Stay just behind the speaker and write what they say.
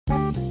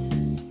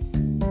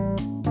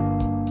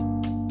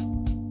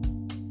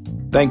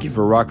Thank you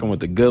for rocking with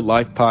the Good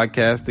Life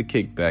Podcast, The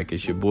Kickback.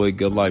 It's your boy,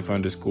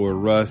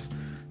 GoodLife_Russ.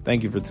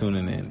 Thank you for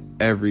tuning in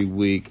every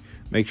week.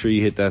 Make sure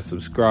you hit that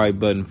subscribe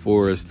button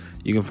for us.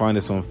 You can find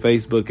us on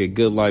Facebook at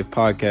Good Life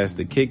Podcast,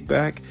 The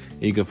Kickback.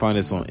 And you can find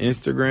us on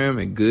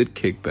Instagram at Good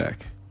Kickback.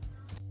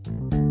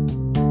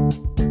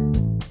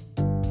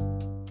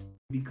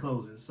 Be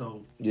closing,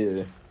 so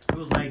Yeah. it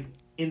was like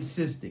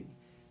insisting.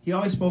 He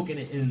always spoke in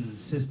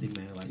insisting,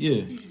 man. Like,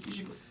 Yeah.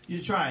 You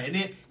should try it. And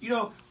then,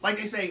 like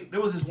they say, there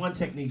was this one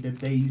technique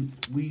that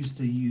we used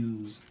to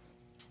use,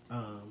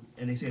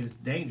 and they said it's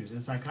dangerous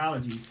in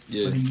psychology,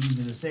 but they use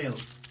it in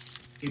sales.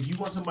 If you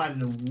want somebody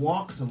to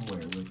walk somewhere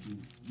with you,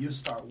 you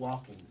start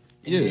walking.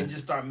 And then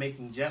just start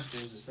making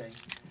gestures and say,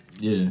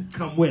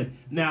 come with.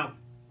 Now,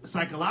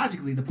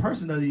 psychologically, the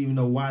person doesn't even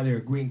know why they're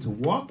agreeing to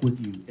walk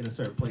with you in a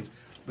certain place.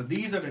 But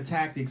these are the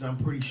tactics I'm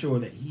pretty sure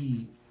that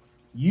he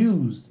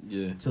used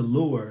to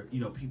lure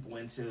people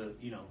into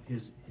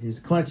his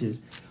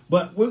clutches.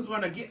 But we're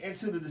going to get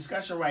into the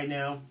discussion right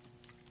now.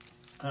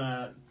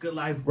 Good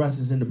Life Russ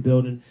is in the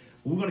building.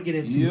 We're going to get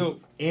into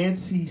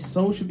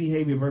anti-social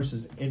behavior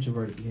versus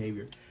introverted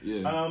behavior.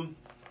 Let's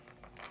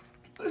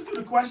do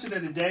the question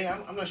of the day.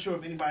 I'm not sure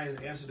if anybody has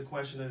answered the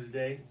question of the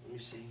day. Let me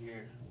see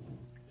here.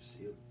 Let's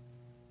see if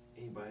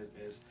anybody's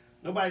answered.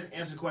 Nobody's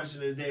answered the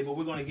question of the day, but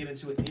we're going to get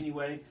into it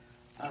anyway.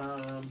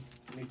 Let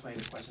me play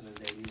the question of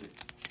the day music.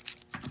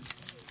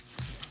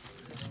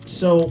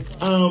 So,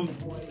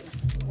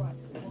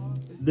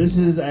 this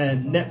is a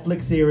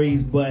Netflix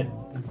series, but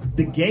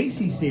the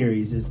Gacy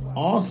series is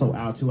also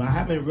out too. I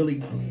haven't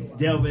really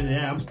delved into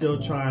that. I'm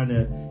still trying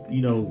to,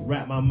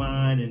 wrap my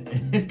mind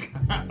and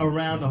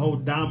around the whole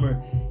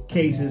Dahmer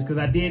cases, because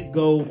I did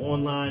go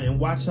online and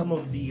watch some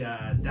of the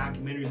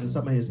documentaries and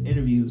some of his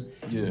interviews,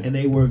 and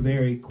they were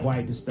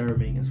quite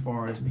disturbing as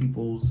far as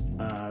people's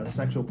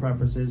sexual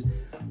preferences.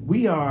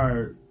 We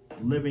are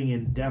living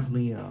in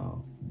definitely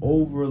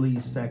overly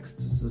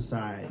sexed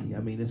society.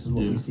 I mean, this is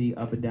what we see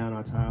up and down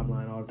our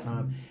timeline all the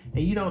time.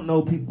 And you don't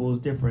know people's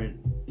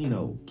different,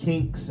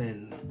 kinks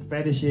and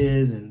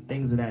fetishes and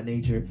things of that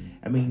nature.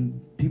 I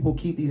mean, people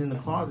keep these in the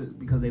closet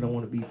because they don't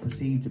want to be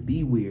perceived to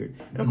be weird.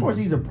 And of course,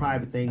 these are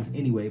private things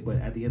anyway, but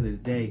at the end of the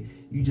day,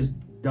 you just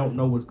don't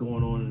know what's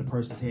going on in a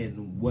person's head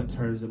and what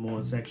turns them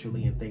on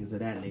sexually and things of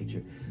that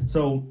nature.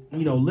 So,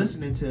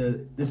 listening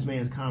to this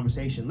man's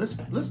conversation, let's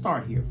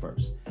start here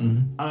first.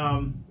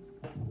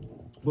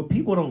 What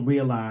people don't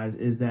realize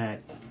is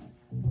that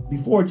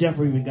before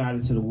Jeffrey even got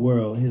into the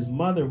world, his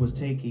mother was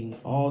taking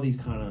all these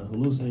kind of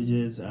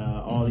hallucinogens,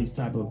 all these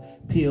type of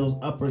pills,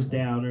 uppers,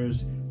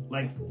 downers.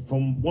 Like,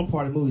 from one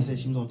part of the movie, said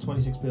she was on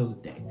 26 pills a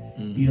day,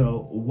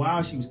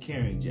 while she was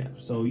carrying Jeff.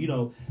 So,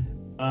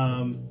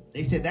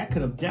 they said that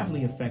could have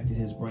definitely affected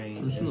his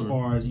brain as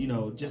far as,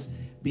 just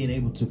being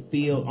able to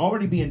feel,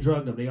 already being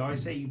drugged up. They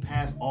always say you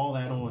pass all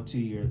that on to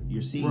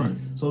your seed. Right.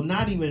 So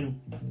not even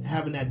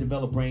having that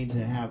developed brain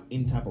to have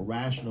any type of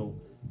rational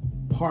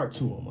part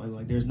to him.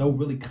 Like there's no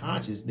really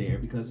conscious there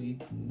because he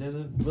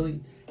doesn't really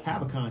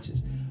have a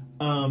conscious.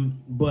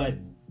 But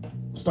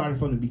starting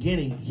from the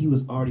beginning, he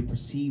was already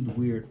perceived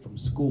weird from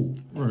school.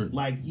 Right.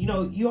 Like,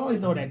 you always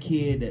know that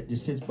kid that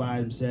just sits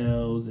by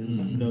themselves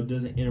and,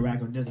 doesn't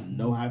interact or doesn't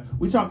know how.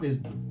 We talk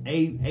this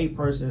A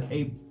person,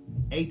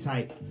 A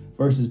type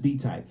versus B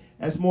type.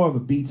 That's more of a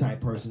B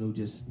type person who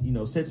just,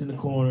 sits in the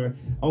corner,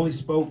 only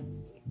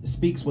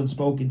speaks when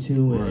spoken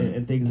to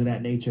and things of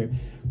that nature.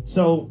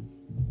 So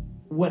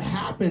what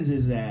happens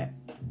is that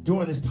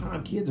during this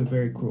time, kids are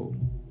very cruel.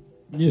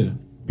 Yeah.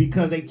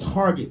 Because they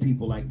target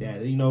people like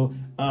that.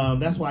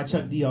 That's why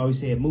Chuck D always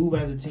said, move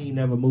as a team,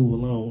 never move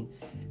alone,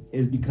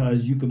 is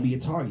because you can be a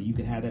target. You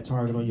can have that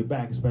target on your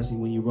back, especially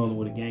when you're rolling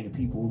with a gang of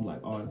people who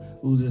like, oh,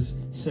 who's this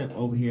simp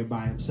over here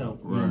by himself?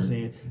 You know what I'm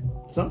saying?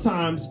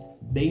 Sometimes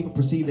they even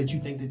perceive that you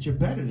think that you're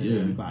better than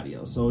everybody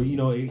else. So,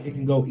 it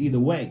can go either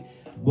way.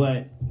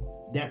 But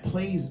that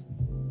plays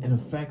an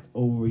effect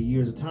over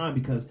years of time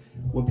because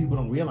what people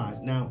don't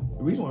realize. Now,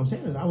 the reason why I'm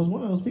saying is I was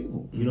one of those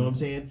people. You know what I'm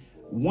saying?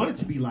 Wanted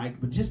to be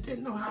liked, but just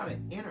didn't know how to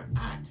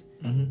interact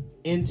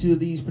into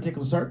these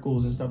particular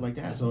circles and stuff like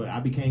that. So I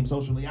became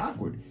socially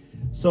awkward.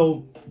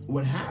 So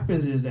what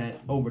happens is that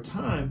over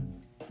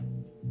time,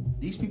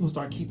 these people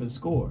start keeping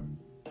score.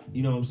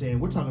 You know what I'm saying?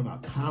 We're talking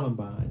about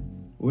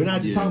Columbine. We're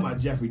not just talking about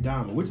Jeffrey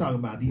Dahmer. We're talking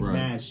about these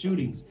mass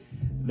shootings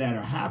that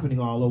are happening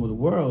all over the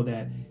world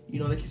that, they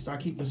can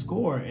start keeping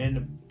score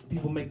and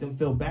people make them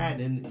feel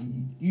bad.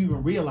 And you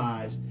even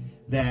realize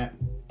that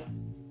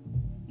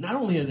not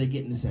only are they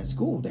getting this at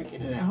school, they're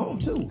getting it at home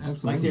too. Absolutely.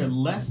 Like they're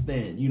less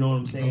than, you know what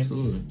I'm saying?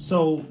 Absolutely.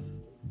 So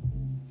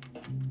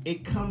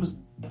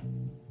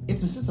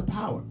it's a sense of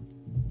power.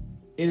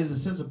 It is a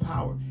sense of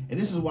power. And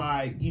this is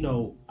why,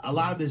 a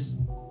lot of this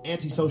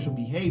antisocial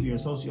behavior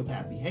and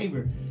sociopath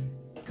behavior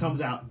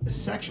comes out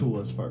sexual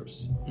as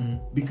first.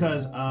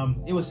 Because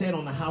it was said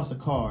on the House of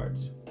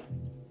Cards,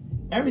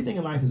 everything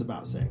in life is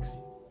about sex,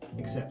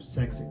 except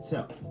sex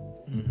itself.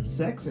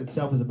 Sex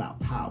itself is about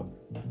power.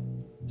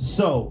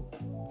 So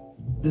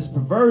this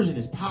perversion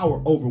is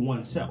power over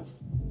oneself.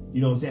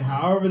 You know what I'm saying?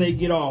 However they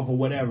get off or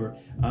whatever.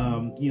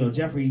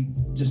 Jeffrey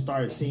just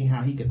started seeing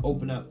how he could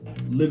open up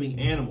living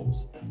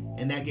animals.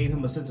 And that gave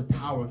him a sense of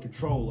power and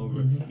control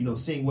over,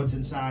 seeing what's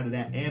inside of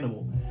that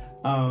animal.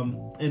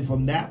 And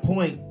from that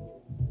point,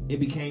 it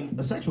became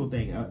a sexual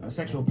thing, a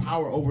sexual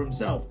power over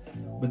himself.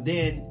 But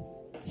then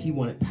he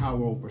wanted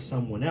power over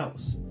someone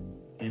else.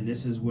 And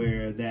this is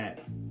where that,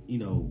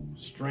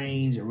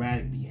 strange,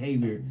 erratic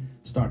behavior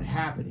started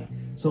happening.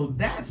 So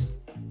that's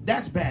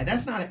bad.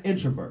 That's not an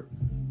introvert.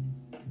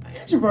 An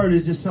introvert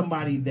is just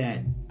somebody that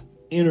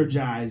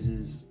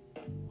energizes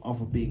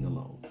off of being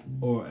alone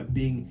or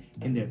being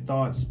in their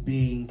thoughts,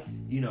 being,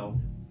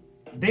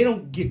 they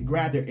don't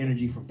grab their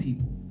energy from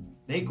people.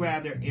 They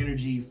grab their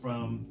energy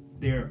from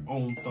their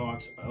own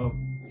thoughts of,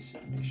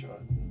 make sure.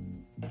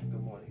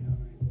 Good morning.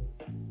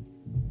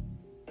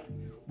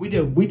 We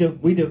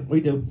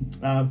do.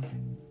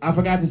 I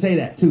forgot to say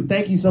that too.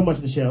 Thank you so much,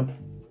 Michelle.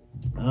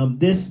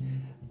 This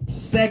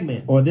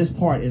segment or this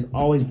part is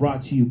always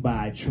brought to you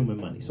by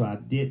Truman Money. So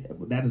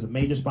that is a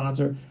major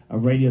sponsor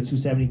of Radio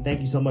 270.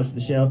 Thank you so much,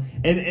 Michelle.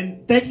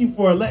 And thank you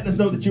for letting us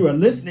know that you are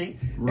listening.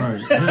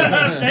 Right.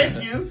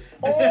 Thank you.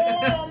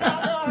 Oh my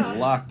God.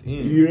 Locked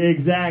in.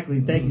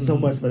 Exactly. Thank you so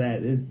much for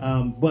that.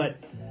 But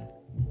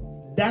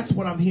that's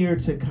what I'm here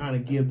to kind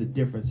of give the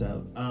difference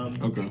of.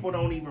 Okay. People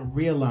don't even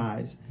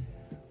realize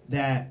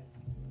that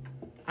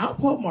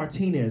Alpo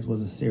Martinez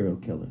was a serial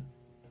killer.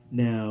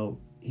 Now,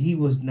 he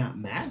was not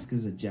masked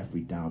as a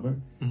Jeffrey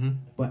Dahmer,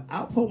 but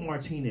Alpo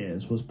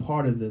Martinez was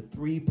part of the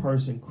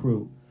 3-person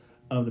crew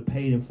of the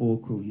Paid in Full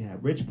crew. You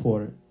had Rich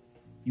Porter,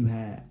 you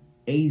had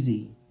AZ,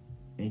 and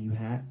you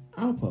had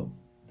Alpo.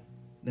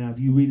 Now, if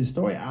you read the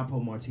story of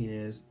Alpo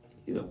Martinez,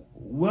 that's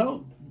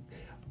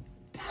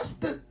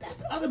the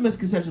other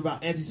misconception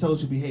about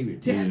antisocial behavior.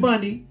 Ted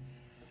Bundy,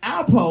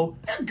 Alpo,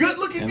 they're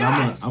good-looking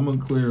guys. I'm gonna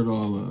clear it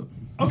all up.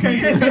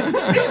 Okay,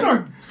 these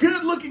are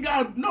good-looking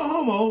guys, no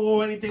homo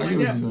or anything like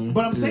that.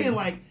 But I'm saying,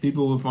 like,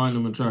 people will find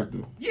them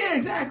attractive. Yeah,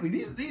 exactly.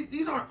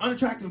 These aren't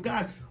unattractive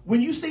guys.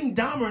 When you see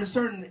Dahmer in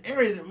certain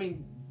areas, I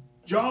mean,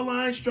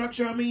 jawline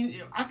structure. I mean,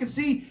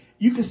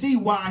 you can see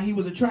why he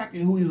was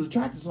attracted, who he was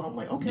attracted. So I'm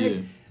like,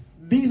 okay,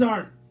 these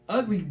aren't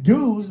ugly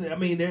dudes. I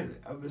mean,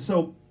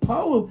 so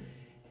Poe,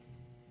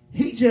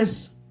 he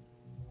just,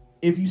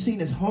 if you've seen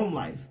his home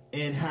life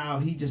and how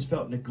he just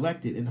felt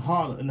neglected in the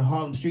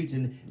Harlem streets,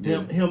 and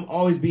him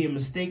always being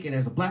mistaken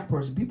as a black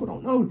person, people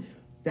don't know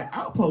that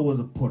Alpo was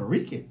a Puerto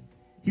Rican.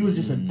 He was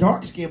just a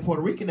dark-skinned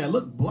Puerto Rican that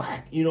looked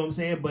black, you know what I'm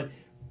saying? But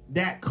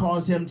that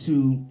caused him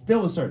to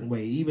feel a certain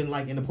way, even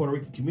like in the Puerto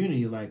Rican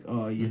community, like,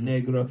 oh, you're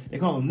negro. They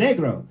call him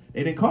negro.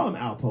 They didn't call him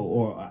Alpo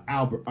or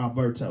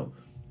Alberto.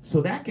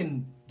 So that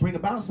can bring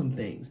about some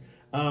things.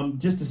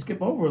 Just to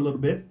skip over a little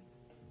bit,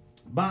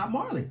 Bob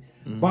Marley.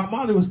 Bob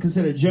Marley was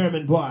considered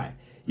German boy.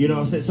 You know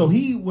what I'm saying? So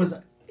he was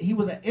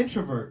an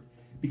introvert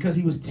because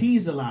he was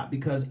teased a lot,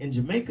 because in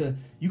Jamaica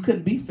you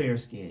couldn't be fair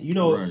skinned. You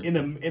know,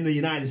 in the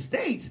United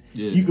States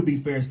you could be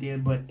fair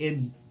skinned, but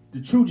in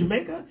the true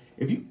Jamaica,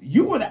 if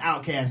you were the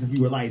outcast if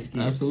you were light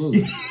skinned.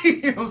 Absolutely.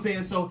 You know what I'm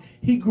saying? So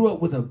he grew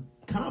up with a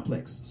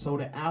complex. So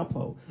did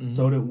Alpo.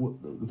 So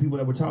the people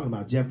that we're talking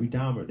about, Jeffrey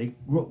Dahmer, they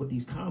grew up with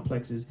these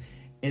complexes,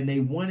 and they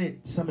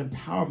wanted some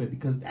empowerment,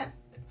 because that,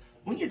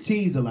 when you're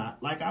teased a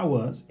lot, like I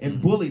was,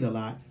 and bullied a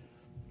lot,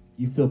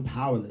 you feel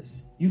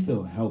powerless. You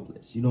feel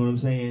helpless. You know what I'm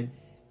saying?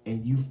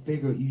 And you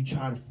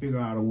try to figure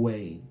out a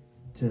way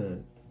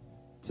to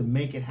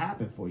make it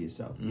happen for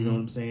yourself. You know what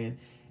I'm saying?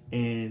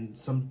 And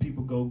some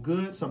people go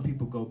good, some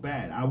people go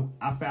bad.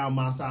 I found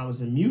my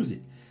solace in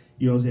music.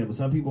 You know what I'm saying? But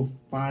some people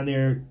find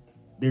their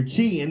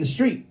chi in the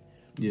street.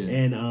 Yeah.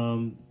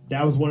 And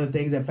that was one of the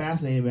things that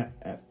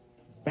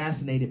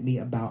fascinated me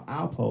about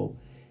Alpo,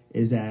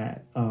 is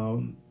that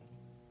Alpo,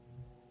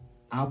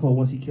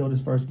 once he killed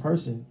his first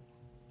person,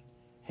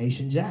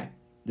 Haitian Jack.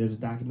 There's a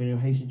documentary on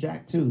Haitian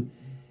Jack too.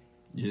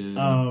 Yeah,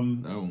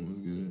 that one was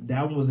good.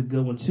 That one was a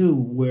good one too,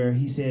 where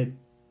he said,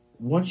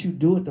 once you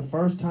do it the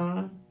first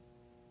time,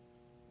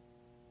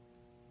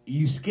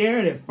 you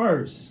scared at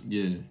first.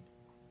 Yeah.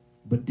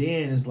 But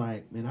then it's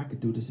like, man, I could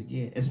do this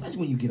again. Especially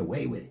when you get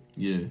away with it.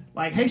 Yeah.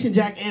 Like Haitian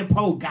Jack and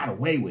Poe got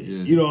away with it.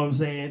 Yeah. You know what I'm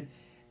saying?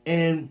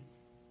 And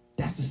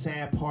that's the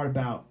sad part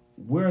about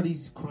where are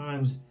these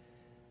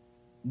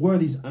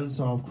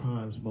unsolved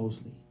crimes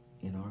mostly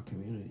in our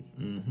community.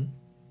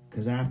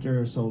 Because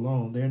after so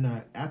long,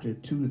 after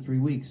 2 to 3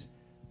 weeks,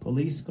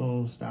 police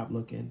going to stop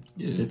looking.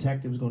 Yeah.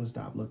 Detectives going to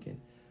stop looking.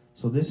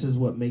 So this is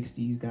what makes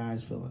these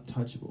guys feel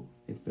untouchable.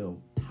 They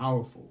feel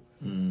powerful.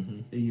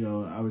 You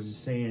know, I was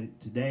just saying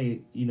today,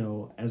 you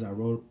know, as I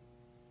wrote,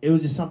 it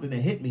was just something that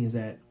hit me, is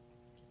that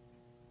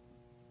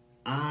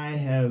I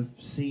have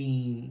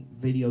seen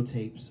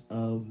videotapes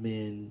of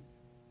men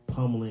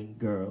pummeling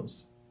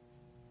girls,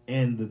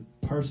 and the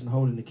person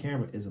holding the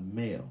camera is a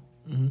male.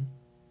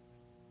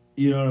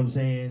 You know what I'm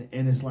saying?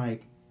 And it's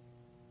like,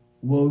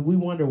 well, we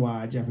wonder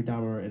why Jeffrey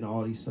Dahmer and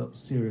all these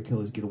serial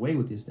killers get away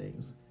with these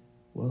things.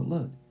 Well,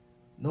 look,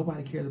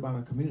 nobody cares about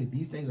our community.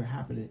 These things are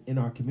happening in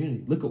our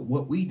community. Look at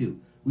what we do.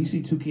 We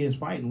see two kids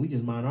fighting, we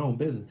just mind our own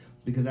business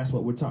because that's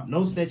what we're taught.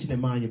 No snitching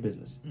and mind your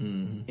business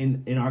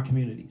in our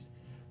communities.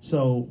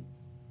 So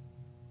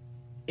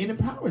it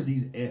empowers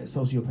these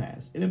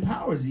sociopaths. It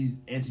empowers these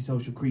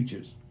antisocial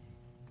creatures.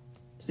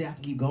 See, I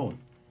can keep going.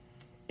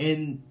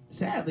 And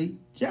sadly,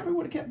 Jeffrey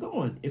would have kept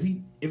going if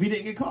he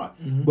didn't get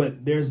caught. Mm-hmm.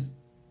 But there's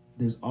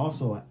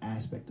also an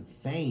aspect of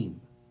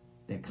fame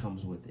that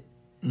comes with it.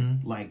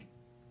 Mm-hmm. Like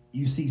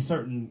you see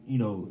certain,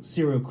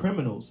 serial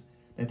criminals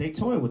that they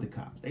toy with the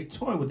cops. They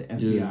toy with the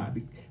FBI.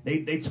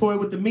 Yeah. They toy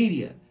with the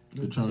media.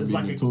 They're trying to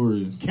be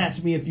notorious. A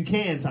catch me if you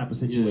can type of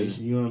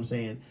situation. Yeah. You know what I'm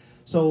saying?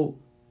 So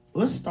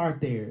let's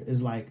start there.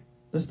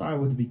 Let's start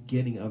with the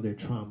beginning of their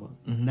trauma.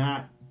 Mm-hmm.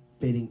 Not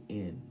fitting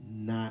in,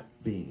 not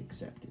being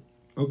accepted.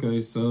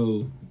 Okay,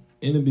 so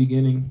in the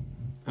beginning,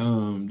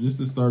 just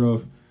to start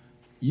off,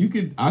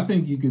 I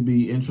think you could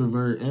be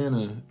introvert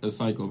and a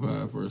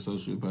psychopath or a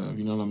sociopath.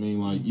 You know what I mean?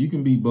 Like you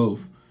can be both.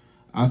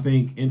 I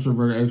think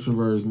introvert,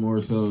 extrovert is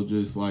more so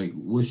just like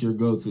what's your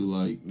go-to?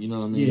 Like, you know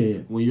what I mean? Yeah.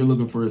 When you're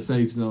looking for a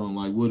safe zone,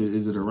 like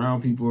is it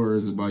around people or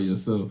is it by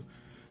yourself?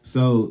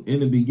 So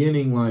in the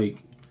beginning,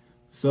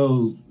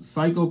 so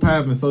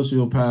psychopath and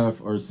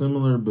sociopath are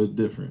similar but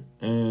different.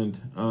 And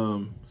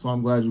so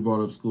I'm glad you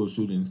brought up school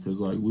shootings because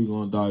we're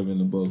going to dive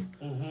into both.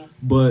 Mm-hmm.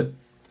 But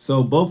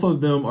so both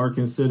of them are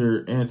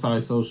considered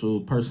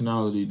antisocial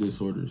personality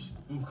disorders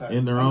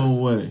in their own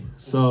way.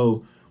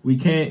 So we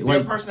can't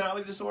they're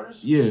personality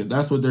disorders? Yeah,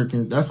 that's what they're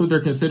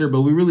considered,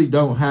 but we really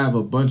don't have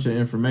a bunch of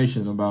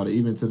information about it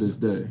even to this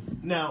day.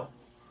 Now,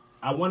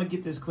 I want to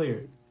get this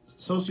clear.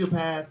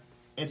 Sociopath,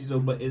 antisocial,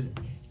 but is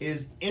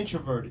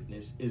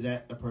introvertedness, is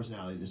that a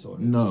personality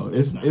disorder? No,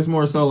 it's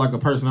more so like a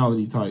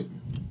personality type.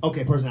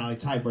 Okay, personality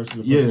type versus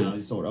a personality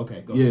disorder.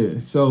 Okay, go ahead. Yeah,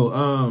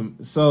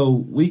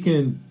 so we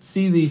can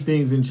see these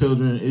things in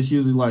children. It's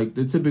usually like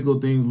the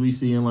typical things we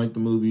see in like the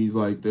movies,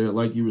 like they're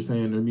like you were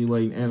saying, they're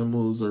mutilating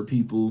animals or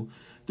people.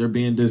 They're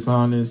being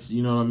dishonest,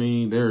 you know what I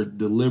mean? They're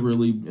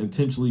deliberately,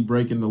 intentionally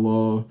breaking the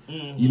law.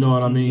 Mm-hmm. You know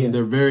what I mean? Yeah.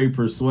 They're very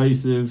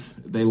persuasive.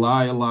 They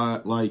lie a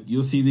lot. Like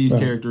you'll see these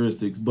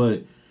characteristics,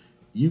 but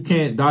you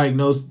can't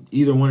diagnose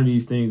either one of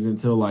these things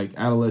until like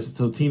adolescence,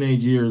 till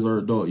teenage years or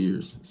adult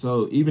years.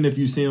 So even if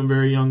you see them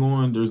very young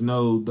on, there's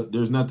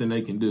nothing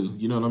they can do.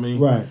 You know what I mean?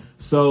 Right.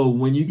 So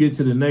when you get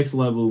to the next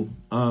level,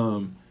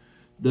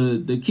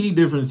 the key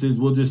difference is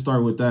we'll just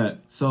start with that.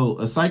 So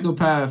a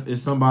psychopath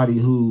is somebody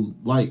who,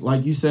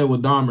 like you said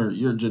with Dahmer,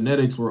 your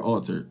genetics were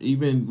altered.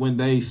 Even when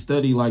they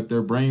study like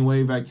their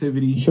brainwave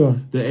activity,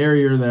 sure, the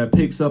area that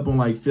picks up on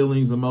like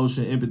feelings,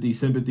 emotion, empathy,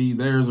 sympathy,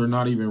 theirs are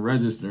not even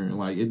registering.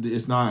 Like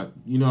it's not,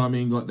 you know what I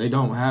mean? They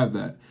don't have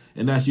that.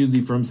 And that's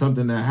usually from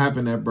something that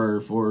happened at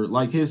birth or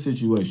like his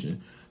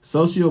situation.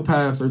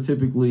 Sociopaths are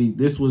typically,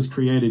 this was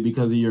created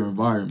because of your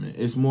environment.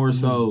 It's more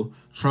so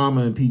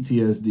trauma and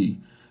PTSD.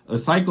 A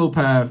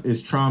psychopath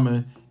is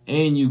trauma,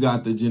 and you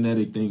got the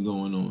genetic thing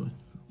going on.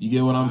 You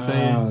get what I'm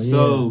saying? Yeah.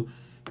 So,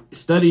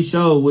 studies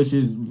show, which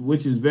is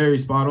very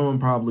spot on.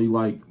 Probably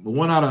like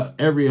 1 out of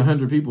every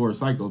 100 people are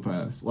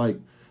psychopaths. Like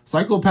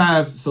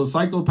psychopaths. So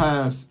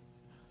psychopaths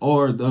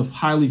are the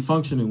highly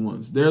functioning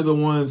ones. They're the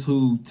ones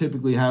who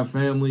typically have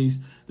families.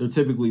 They're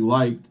typically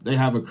liked. They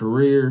have a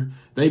career.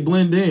 They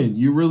blend in.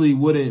 You really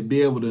wouldn't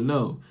be able to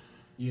know.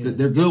 Yeah.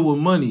 They're good with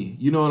money.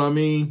 You know what I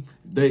mean?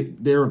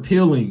 They're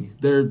appealing.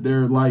 They're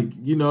like,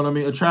 you know what I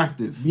mean,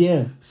 attractive.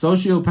 Yeah.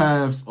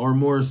 Sociopaths are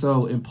more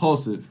so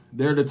impulsive.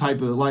 They're the type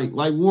of like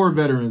war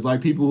veterans, like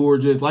people who are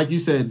just, like you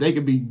said, they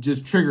could be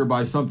just triggered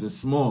by something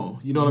small.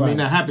 You know what I mean?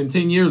 That happened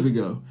 10 years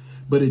ago,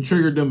 but it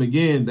triggered them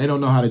again. They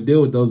don't know how to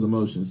deal with those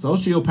emotions.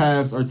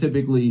 Sociopaths are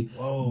typically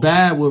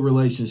bad with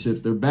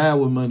relationships. They're bad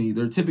with money.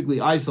 They're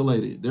typically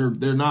isolated.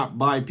 They're not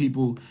by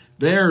people.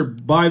 They're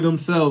by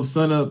themselves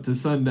sun up to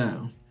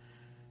sundown.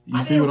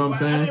 You see what I'm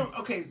saying?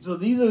 Okay, so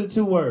these are the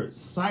two words: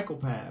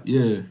 psychopath.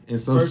 Yeah, and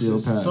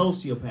sociopath. Versus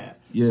sociopath.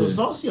 Yeah. So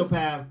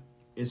sociopath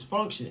is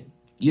functioning.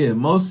 Yeah,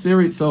 most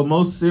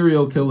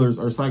serial killers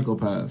are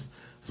psychopaths.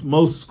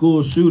 Most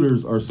school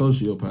shooters are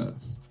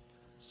sociopaths.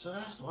 So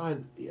that's why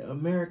the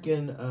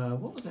American,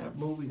 what was that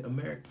movie?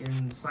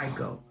 American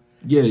Psycho.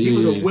 Yeah, he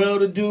was a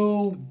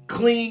well-to-do,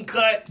 clean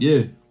cut.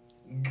 Yeah.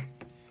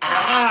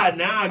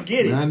 Now I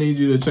get it. I need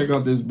you to check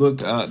out this book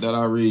that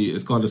I read.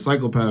 It's called The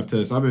Psychopath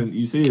Test.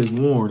 You see it's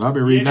worn. I've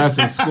been reading that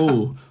since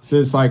school,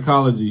 since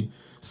psychology.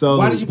 So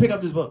why did you pick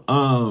up this book?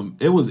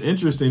 It was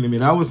interesting to me.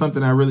 That was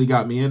something that really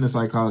got me into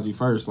psychology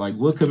first. Like,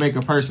 what could make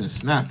a person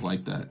snap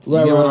like that?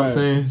 You get what I'm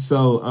saying?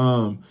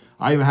 So,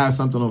 I even have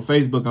something on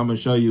Facebook I'm going to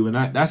show you, and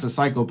that's a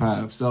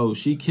psychopath. So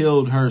she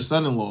killed her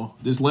son-in-law,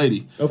 this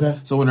lady. Okay.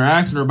 So when they're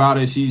asking her about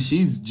it,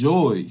 she's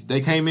joy. They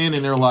came in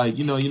and they're like,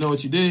 you know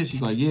what you did?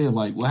 She's like, yeah,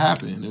 like, what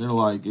happened? And they're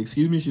like,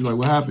 excuse me? She's like,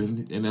 what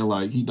happened? And they're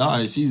like, he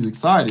died. She's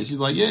excited. She's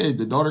like, yeah.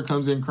 The daughter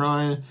comes in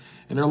crying,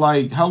 and they're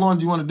like, how long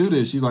do you want to do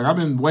this? She's like, I've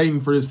been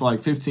waiting for this for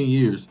like 15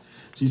 years.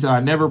 She said, I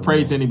never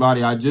prayed to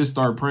anybody. I just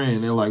started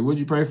praying. They're like, what'd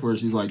you pray for?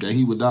 She's like, that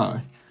he would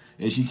die.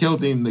 and she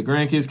killed him. The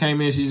grandkids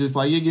came in. She's just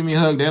like, yeah, give me a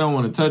hug. They don't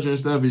want to touch her and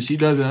stuff, and she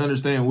doesn't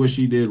understand what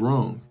she did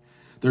wrong.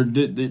 They're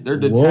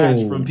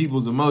detached from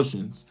people's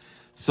emotions.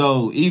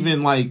 So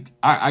even like,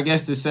 I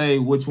guess to say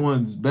which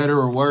one's better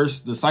or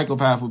worse, the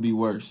psychopath would be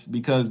worse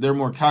because they're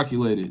more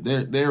calculated.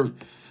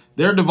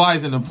 They're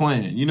devising a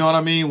plan. You know what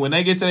I mean? When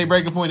they get to their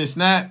breaking point and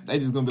snap, they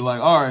just gonna be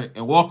like, all right,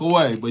 and walk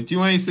away. But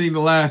you ain't seen the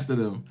last of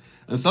them.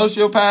 A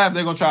sociopath,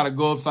 they're gonna try to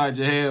go upside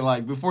your head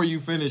like before you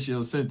finish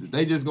your sentence.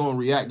 They just gonna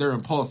react. They're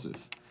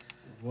impulsive.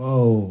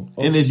 Whoa.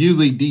 Okay. And it's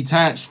usually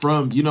detached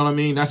from, you know what I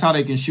mean? That's how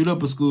they can shoot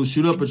up a school,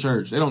 shoot up a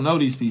church. They don't know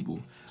these people.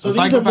 So a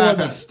psychopath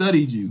have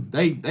studied you.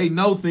 They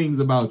know things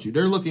about you.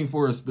 They're looking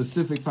for a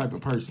specific type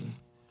of person.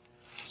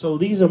 So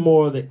these are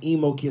more the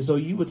emo kids. So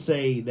you would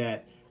say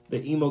that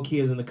the emo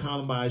kids and the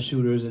Columbine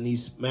shooters and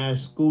these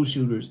mass school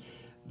shooters,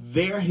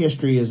 their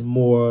history is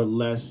more or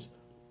less...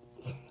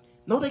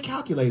 No, they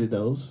calculated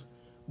those.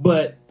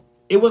 But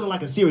it wasn't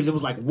like a series. It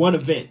was like one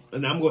event.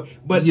 And I'm going...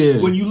 But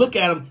when you look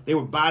at them, they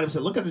were by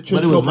themselves. Look at the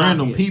Trench Coat Mafia. But it was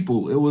random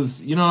people. It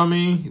was, you know what I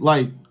mean?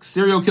 Like,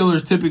 serial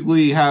killers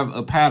typically have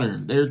a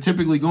pattern. They're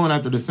typically going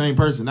after the same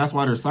person. That's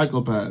why they're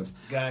psychopaths.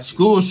 Gotcha.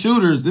 School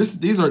shooters,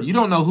 these are... You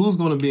don't know who's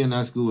going to be in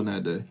that school in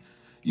that day.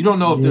 You don't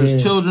know if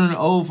there's children,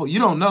 old... You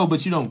don't know,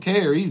 but you don't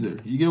care either.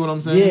 You get what I'm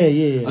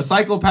saying? Yeah. A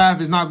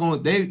psychopath is not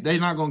going... They're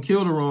not going to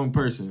kill the wrong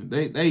person.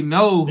 They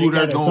know who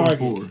they're going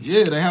for.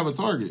 Yeah, they have a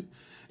target.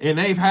 And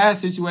they've had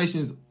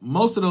situations,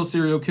 most of those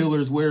serial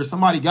killers, where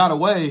somebody got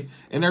away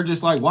and they're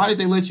just like, why did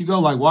they let you go?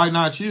 Like, why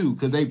not you?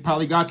 Because they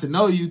probably got to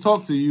know you,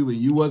 talk to you, and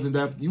you wasn't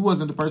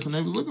the person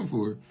they was looking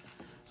for.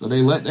 So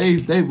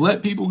they've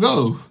let people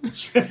go.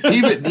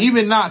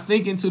 even not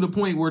thinking to the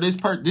point where this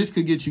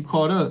could get you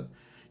caught up.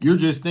 You're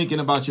just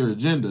thinking about your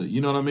agenda. You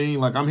know what I mean?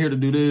 Like, I'm here to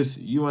do this.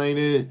 You ain't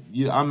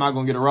it. I'm not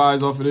going to get a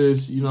rise off of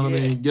this. You know what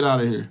I mean? Get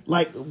out of here.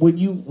 Like, when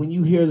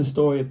you hear the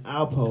story of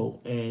Alpo,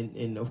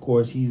 and of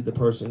course, he's the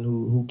person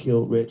who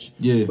killed Rich.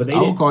 Yeah, but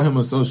I would call him a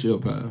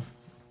sociopath.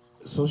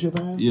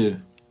 Sociopath? Yeah.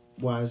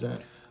 Why is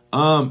that?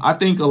 I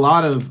think a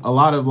lot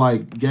of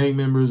like gang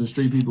members and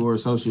street people are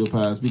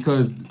sociopaths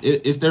because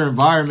it's their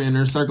environment and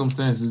their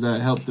circumstances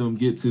that help them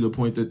get to the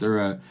point that they're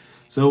at.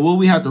 So what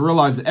we have to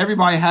realize is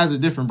everybody has a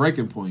different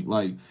breaking point.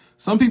 Like,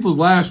 some people's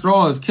last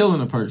straw is killing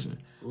a person.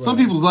 Right. Some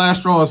people's last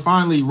straw is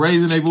finally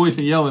raising their voice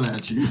and yelling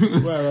at you.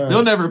 Right.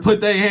 They'll never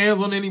put their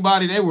hands on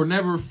anybody. They will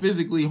never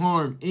physically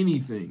harm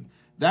anything.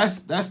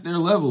 That's their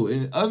level.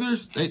 And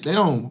others, they've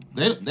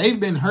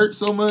been hurt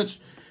so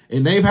much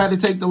and they've had to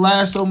take the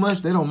lash so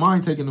much, they don't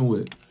mind taking the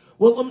whip.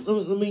 Well,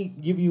 let me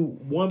give you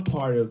one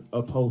part of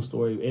a Poe's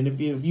story. And if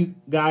you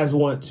guys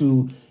want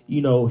to,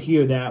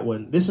 hear that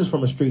one, this is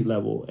from a street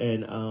level.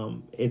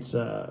 And it's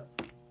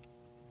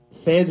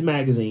Feds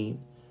Magazine,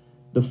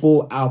 the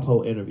full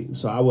Alpo interview.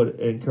 So I would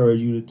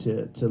encourage you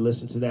to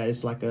listen to that.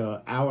 It's like an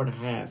hour and a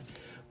half.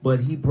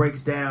 But he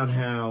breaks down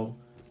how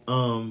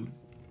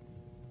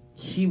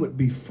he would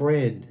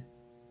befriend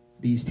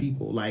these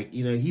people. Like,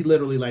 he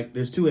literally, like,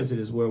 there's two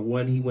incidents where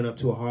one, he went up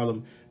to a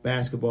Harlem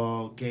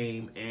basketball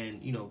game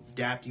and,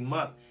 dapped him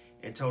up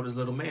and told his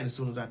little man, as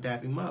soon as I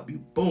dap him up, you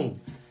boom,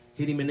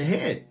 hit him in the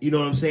head. You know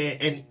what I'm saying?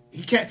 And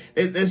he can't,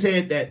 they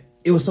said that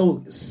it was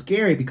so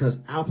scary because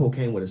Alpo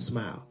came with a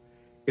smile.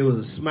 It was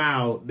a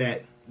smile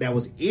that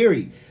was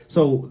eerie.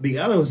 So the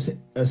other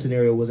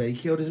scenario was that he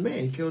killed his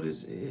man. He killed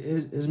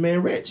his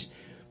man Rich.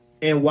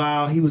 And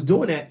while he was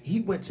doing that, he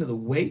went to the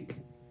wake.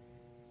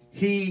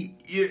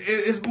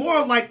 It's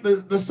more like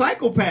the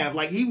psychopath.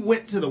 Like, he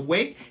went to the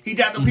wake. He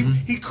got the people.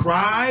 He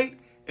cried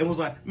and was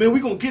like, man,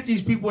 we're going to get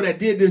these people that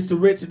did this to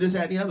Rich and this,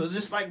 that, and the other.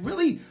 Just like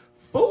really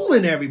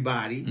fooling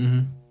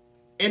everybody.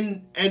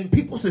 And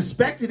people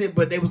suspected it,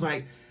 but they was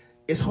like,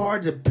 it's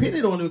hard to pin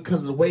it on him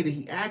because of the way that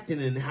he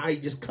acted and how he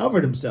just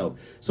covered himself.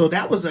 So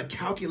that was a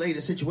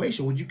calculated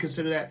situation. Would you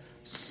consider that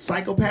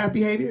psychopath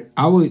behavior?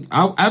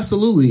 I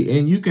absolutely.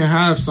 And you can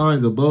have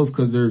signs of both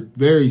because they're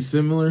very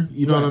similar.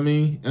 You know what I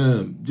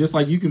mean? Just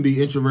like you can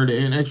be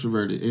introverted and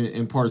extroverted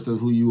in parts of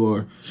who you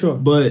are. Sure.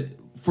 But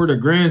for the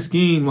grand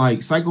scheme, like,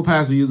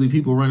 psychopaths are usually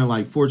people running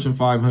like Fortune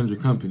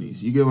 500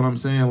 companies. You get what I'm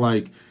saying?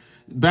 Like,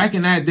 back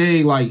in that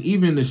day, like,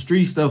 even the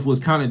street stuff was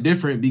kind of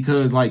different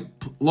because, like,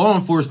 law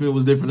enforcement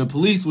was different. The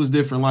police was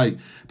different. Like,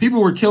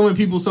 people were killing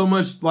people so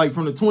much, like,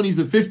 from the 20s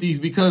to 50s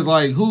because,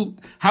 like,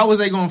 how was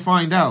they going to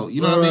find out?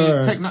 You know what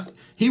I mean?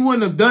 He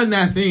wouldn't have done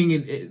that thing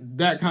and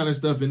that kind of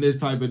stuff in this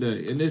type of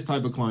day, in this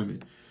type of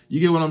climate.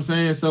 You get what I'm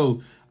saying?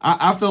 So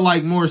I feel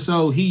like more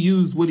so he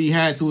used what he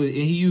had to it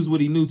and he used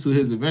what he knew to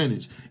his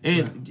advantage.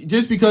 And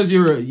just because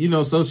you're a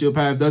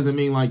sociopath doesn't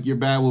mean like you're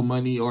bad with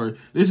money, or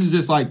this is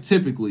just like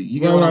typically. You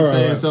get what I'm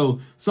saying? Right. So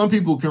some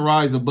people can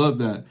rise above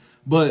that.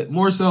 But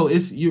more so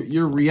it's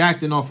you're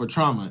reacting off of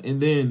trauma. And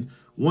then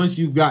once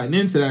you've gotten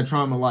into that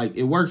trauma, like,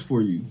 it works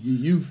for you.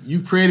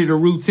 You've created a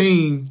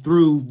routine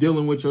through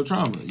dealing with your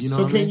trauma. You know.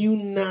 So can you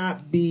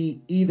not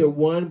be either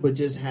one but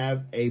just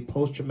have a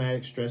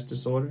post-traumatic stress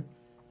disorder?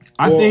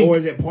 Or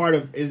is it part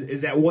of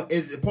is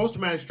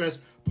post-traumatic stress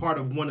part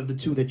of one of the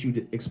two that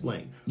you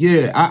explained?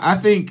 Yeah, I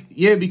think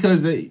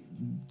because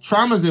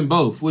trauma's in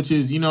both, which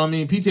is, you know what I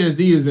mean?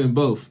 PTSD is in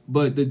both.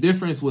 But the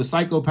difference with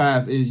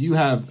psychopath is you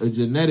have a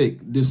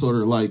genetic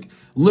disorder, like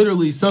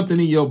literally something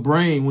in your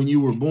brain when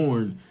you were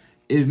born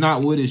is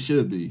not what it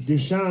should be.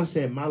 Deshaun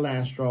said my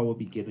last straw will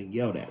be getting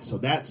yelled at. So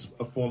that's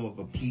a form of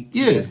a PTSD.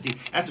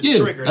 Yeah. That's a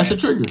trigger. That's a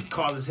trigger.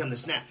 Causes him to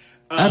snap.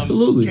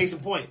 Absolutely. Case in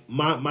point,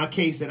 my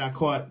case that I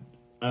caught,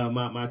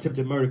 my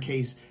attempted murder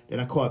case that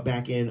I caught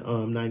back in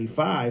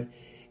 95,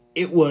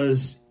 it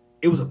was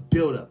a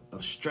buildup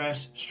of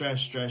stress.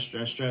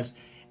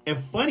 And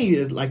funny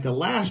is, like, the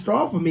last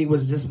straw for me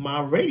was just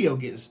my radio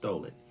getting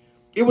stolen.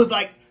 It was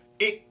like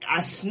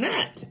I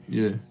snapped.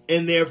 Yeah.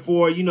 And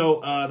therefore,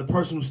 the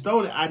person who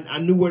stole it, I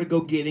knew where to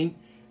go get him,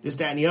 this,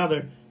 that, and the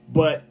other.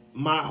 But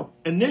my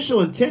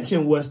initial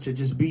intention was to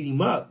just beat him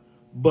up.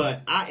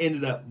 But I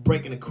ended up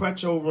breaking a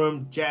crutch over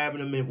him, jabbing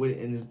him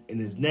in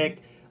his neck,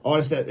 all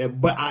this stuff.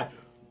 But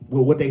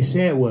what they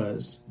said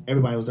was,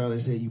 everybody was out there,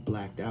 they said, you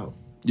blacked out.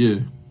 Yeah.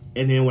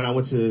 And then when I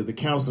went to the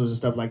counselors and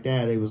stuff like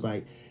that, it was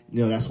like,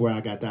 that's where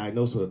I got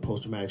diagnosed with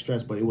post-traumatic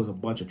stress, but it was a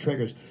bunch of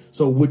triggers.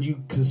 So would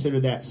you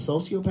consider that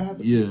sociopathic?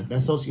 Yeah.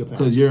 That's sociopathic.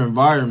 Because your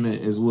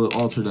environment is what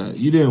altered that.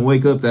 You didn't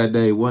wake up that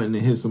day wanting to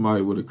hit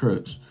somebody with a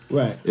crutch.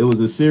 Right. It was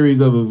a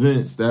series of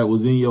events that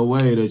was in your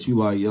way that you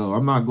like, yo,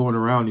 I'm not going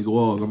around these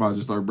walls. I'm about to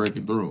just start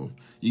breaking through them.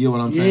 You get what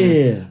I'm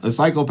saying? Yeah. A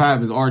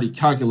psychopath is already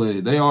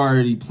calculated. They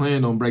already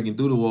planned on breaking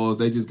through the walls.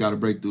 They just got to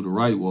break through the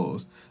right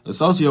walls. A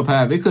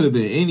sociopath, it could have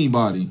been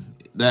anybody.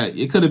 That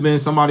it could have been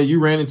somebody you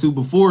ran into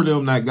before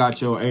them that got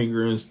your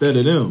anger instead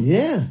of them.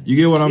 Yeah. You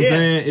get what I'm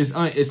saying?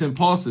 It's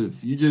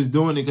impulsive. You just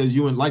doing it because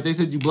like they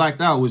said, you blacked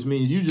out, which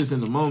means you just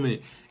in the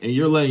moment and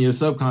you're letting your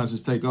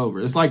subconscious take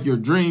over. It's like your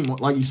dream,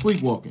 like you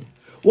sleepwalking.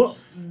 Well,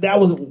 that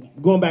was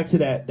going back to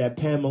that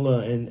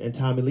Pamela and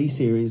Tommy Lee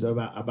series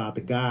about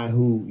the guy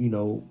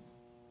who,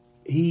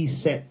 he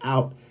set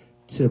out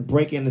to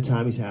break into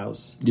Tommy's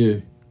house. Yeah.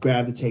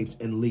 Grab the tapes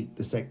and leak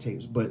the sex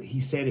tapes. But he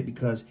said it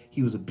because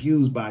he was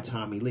abused by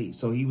Tommy Lee.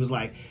 So he was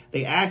like,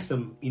 they asked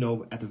him,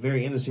 at the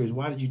very end of the series,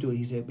 why did you do it?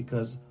 He said,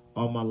 because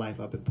all my life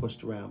I've been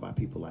pushed around by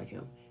people like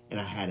him. And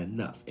I had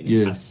enough.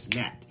 And I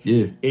snapped.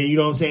 Yeah. And you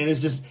know what I'm saying?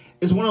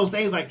 It's one of those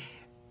things like,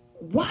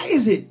 why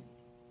is it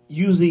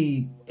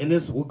usually, and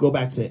this will go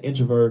back to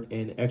introvert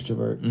and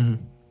extrovert,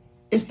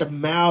 it's the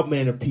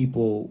mild-mannered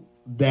people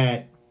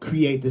that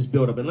create this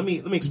buildup. And let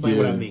me explain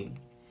what I mean.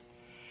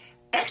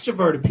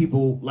 Extroverted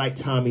people like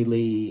Tommy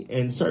Lee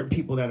and certain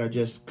people that are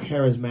just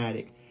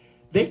charismatic,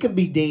 they can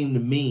be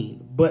deemed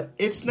mean, but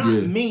it's not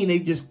mean. They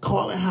just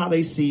call it how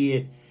they see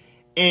it,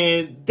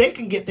 and they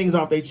can get things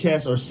off their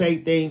chest or say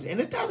things, and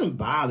it doesn't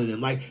bother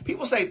them. Like,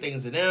 people say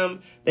things to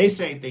them, they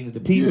say things to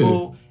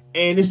people,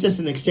 and it's just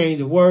an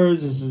exchange of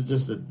words. This is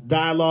just a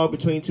dialogue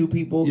between two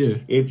people. Yeah.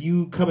 If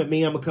you come at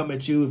me, I'm going to come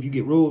at you if you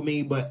get rude with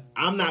me, but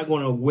I'm not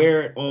going to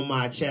wear it on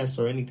my chest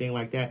or anything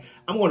like that.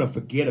 I'm going to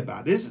forget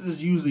about it. This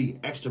is usually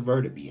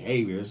extroverted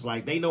behavior. It's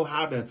like they know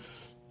how to,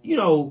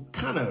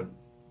 kind of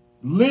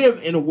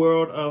live in a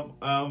world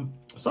of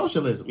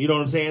socialism. You know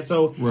what I'm saying?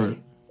 So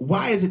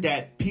why is it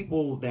that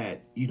people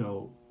that,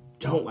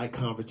 don't like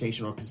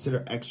confrontation or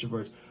consider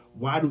extroverts,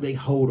 why do they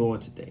hold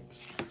on to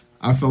things?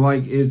 I feel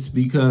like it's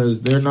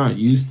because they're not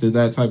used to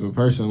that type of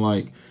person.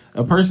 Like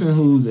a person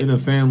who's in a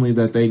family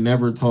that they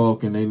never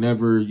talk and they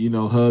never,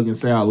 hug and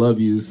say, I love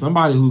you.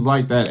 Somebody who's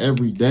like that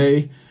every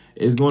day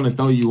is going to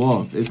throw you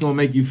off. It's going to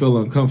make you feel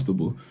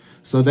uncomfortable.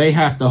 So they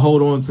have to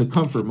hold on to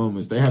comfort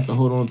moments. They have to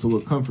hold on to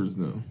what comforts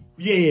them.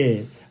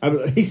 Yeah.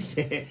 He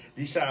said,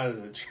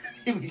 Deshaun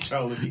he be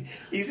trolling me.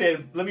 He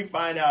said, let me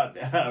find out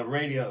that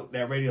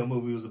radio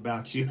movie was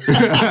about you.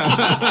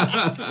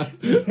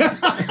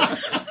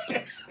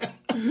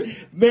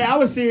 Man, I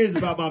was serious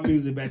about my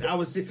music, man.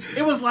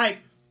 It was like,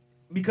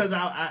 because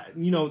I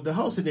the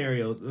whole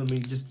scenario, let me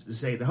just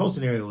say, the whole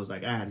scenario was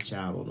like, I had a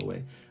child on the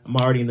way. I'm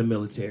already in the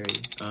military,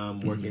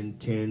 working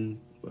 10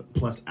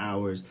 plus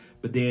hours.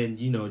 But then,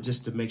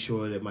 just to make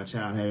sure that my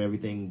child had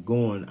everything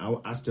going,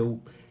 I still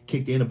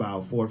kicked in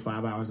about 4 to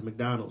 5 hours at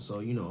McDonald's.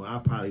 So, I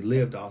probably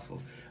lived off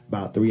of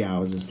about 3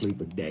 hours of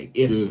sleep a day,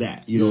 if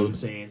that, you know what I'm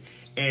saying?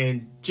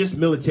 And just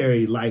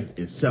military life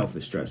itself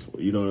is stressful,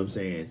 you know what I'm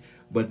saying?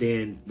 But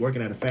then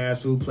working at a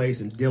fast food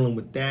place and dealing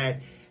with that,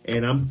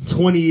 and I'm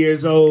 20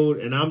 years old,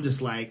 and I'm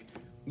just like,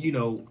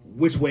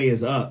 which way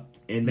is up?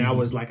 And that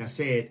was, like I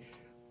said,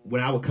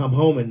 when I would come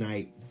home at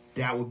night,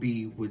 that would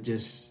be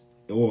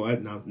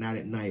not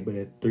at night, but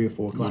at 3 or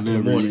 4 o'clock in the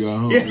morning. You got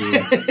home,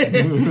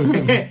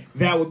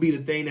 that would be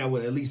the thing that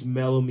would at least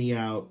mellow me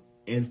out,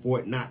 and for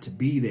it not to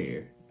be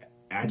there,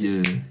 I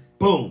just,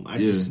 boom, I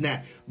just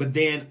snapped. But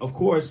then, of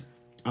course,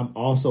 I'm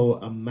also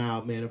a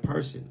mild-mannered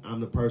person.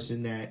 I'm the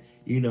person that,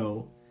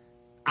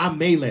 I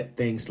may let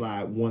things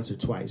slide once or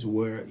twice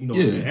where, an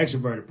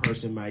extroverted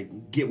person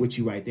might get with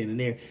you right then and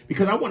there.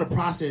 Because I want to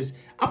process.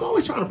 I'm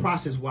always trying to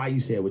process why you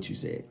said what you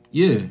said.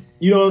 Yeah.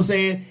 You know what I'm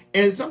saying?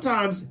 And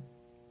sometimes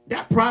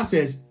that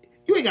process,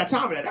 you ain't got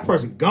time for that. That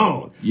person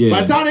gone. Yeah.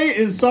 By the time they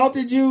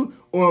insulted you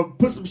or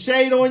put some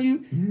shade on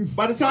you,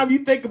 by the time you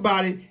think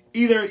about it,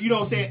 either,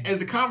 as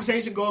the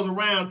conversation goes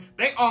around,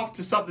 they off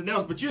to something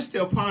else, but you're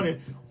still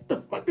pondering, what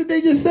the fuck did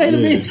they just say to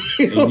me?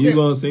 And you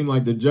gonna seem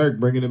like the jerk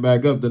bringing it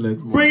back up the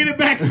next morning. Bringing it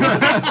back.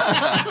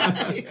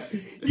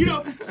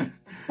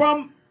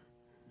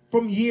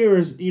 From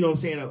years, you know what I'm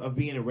saying, of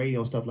being in radio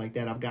and stuff like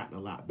that, I've gotten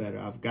a lot better.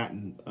 I've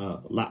gotten a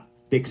lot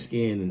thick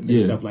skin and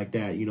stuff like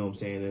that, you know what I'm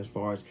saying, as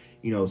far as,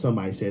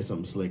 somebody says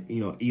something slick,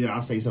 either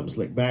I'll say something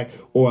slick back,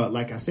 or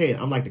like I said,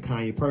 I'm like the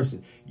Kanye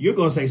person. You're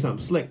going to say something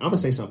slick, I'm going to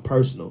say something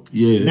personal.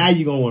 Yeah. Now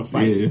you're going to want to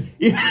fight.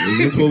 Yeah. Is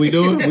this what we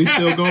doing? We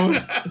still going?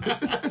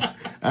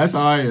 That's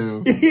how I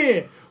am.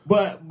 Yeah.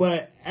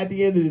 But at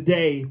the end of the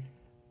day,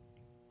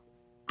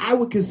 I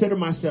would consider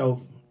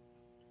myself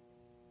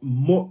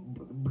more,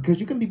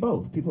 because you can be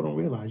both. People don't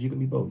realize you can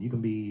be both. You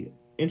can be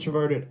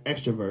introverted,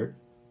 extrovert,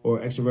 or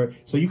extrovert.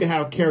 So you can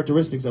have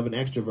characteristics of an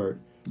extrovert,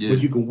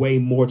 but you can weigh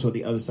more toward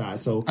the other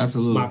side. So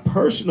absolutely, my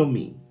personal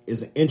me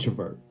is an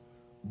introvert,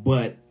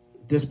 but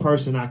this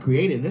person I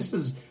created, this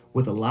is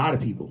with a lot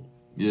of people.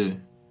 Yeah.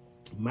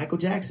 Michael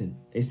Jackson,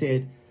 they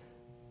said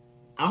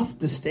off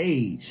the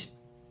stage,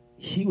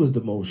 he was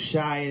the most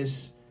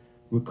shyest,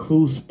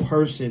 recluse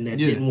person that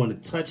didn't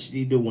want to touch,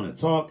 he didn't want to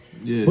talk.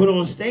 Yeah. But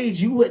on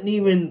stage, you wouldn't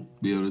even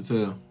be able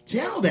to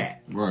tell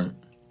that. Right.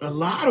 A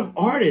lot of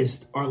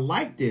artists are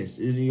like this.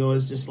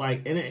 It's just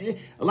like, and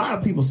a lot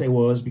of people say,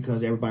 well, it's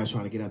because everybody's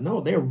trying to get up.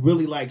 No, they're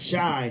really like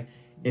shy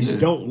and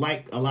don't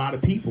like a lot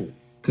of people.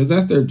 Because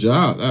that's their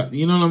job.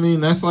 You know what I mean?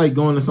 That's like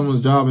going to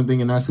someone's job and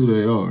thinking that's who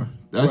they are.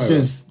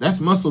 That's that's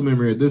muscle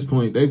memory at this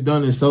point. They've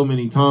done it so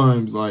many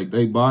times, like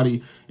they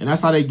body, and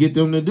that's how they get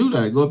them to do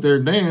that. Go up there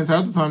and dance.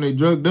 Half the time they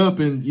drugged up,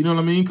 and you know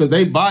what I mean? Because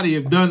they body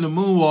have done the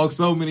moonwalk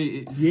so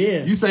many.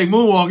 Yeah. You say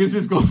moonwalk, it's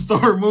just gonna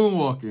start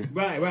moonwalking.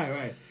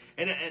 Right.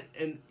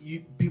 And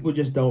people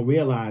just don't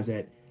realize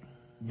that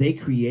they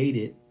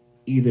created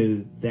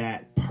either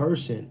that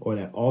person or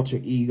that alter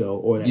ego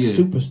or that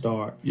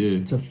superstar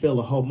to fill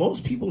a hole.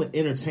 Most people in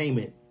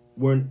entertainment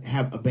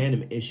have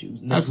abandonment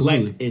issues,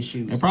 neglect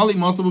issues, and probably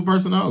multiple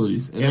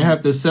personalities, and they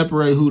have to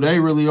separate who they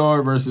really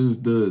are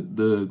versus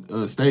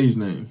the stage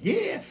name.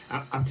 Yeah,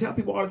 I tell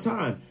people all the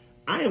time,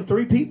 I am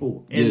three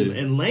people,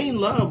 and Lane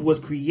Love was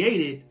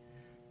created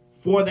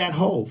for that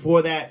hole,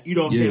 for that, you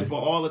know what I'm saying,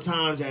 for all the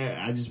times that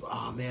I just,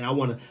 I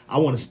want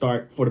to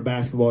start for the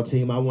basketball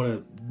team. I want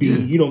to be,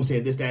 you know what I'm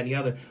saying, this, that, and the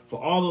other. For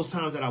all those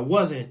times that I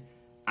wasn't,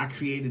 I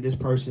created this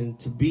person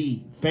to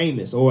be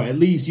famous, or at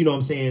least, you know what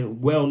I'm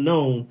saying, well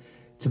known,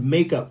 to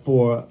make up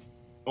for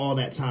all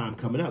that time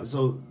coming up.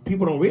 So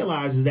people don't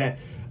realize is that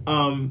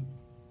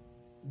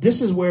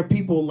this is where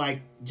people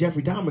like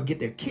Jeffrey Dahmer get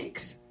their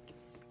kicks.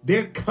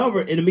 They're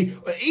covered in the media.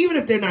 Even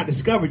if they're not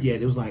discovered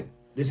yet, it was like,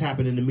 this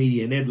happened in the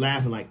media, and they're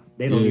laughing like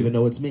they don't even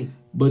know it's me.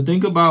 But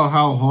think about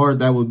how hard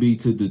that would be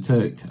to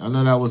detect. I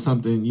know that was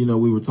something,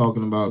 we were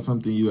talking about,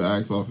 something you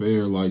asked off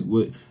air, like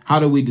how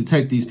do we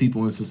detect these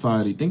people in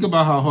society? Think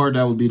about how hard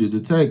that would be to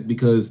detect,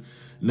 because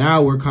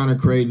now we're kind of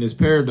creating this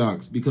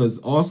paradox, because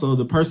also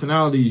the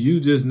personalities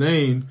you just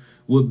named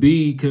would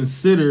be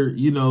considered,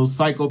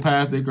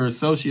 psychopathic or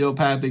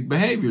sociopathic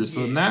behavior.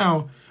 So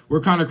now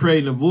we're kind of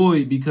creating a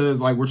void,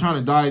 because like we're trying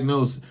to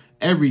diagnose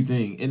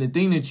everything. And the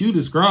thing that you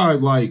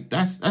described, like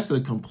that's a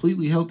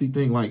completely healthy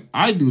thing. Like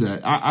I do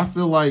that. I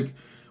feel like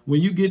when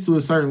you get to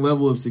a certain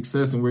level of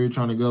success and where you're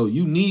trying to go,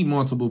 you need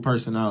multiple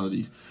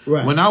personalities.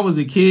 Right. When I was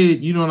a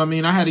kid, you know what I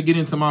mean? I had to get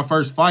into my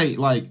first fight.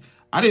 Like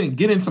I didn't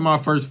get into my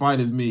first fight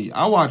as me.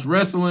 I watched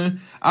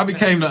wrestling. I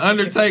became the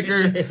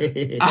Undertaker.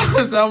 I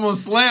was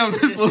almost slammed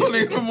this little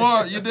nigga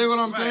more. You dig what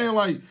I'm saying?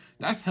 Like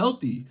that's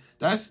healthy.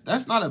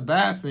 That's not a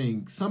bad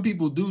thing. Some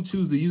people do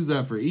choose to use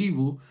that for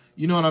evil.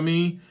 You know what I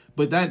mean?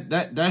 But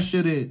that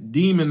shouldn't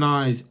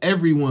demonize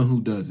everyone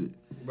who does it.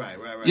 Right.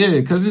 Yeah,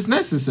 because it's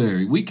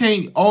necessary. We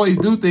can't always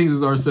do things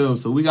as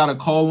ourselves, so we got to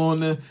call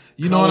on the,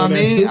 you know what I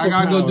mean? I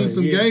got to go do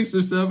some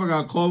gangster stuff. I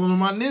got to call on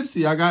my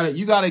Nipsey.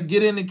 You got to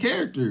get in the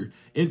character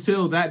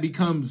until that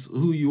becomes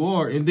who you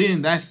are, and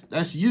then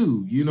that's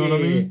you. You know what I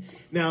mean?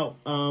 Now,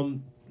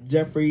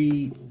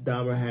 Jeffrey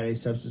Dahmer had a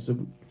substance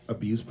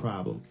abuse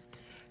problem,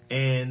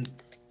 and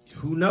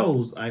who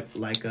knows,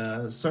 like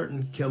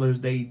certain killers,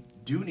 they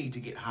do need to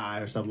get high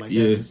or something like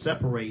that to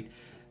separate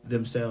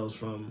themselves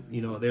from,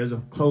 there's a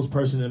close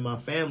person in my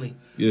family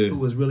who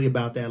was really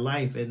about that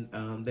life,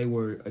 and they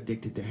were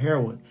addicted to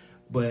heroin.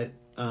 But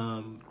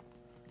in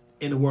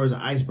the words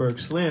of Iceberg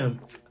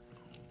Slim,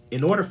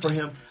 in order for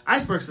him,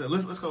 Iceberg Slim,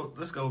 let's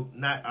go.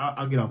 Not,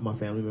 I'll get off my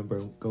family member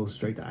and go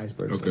straight to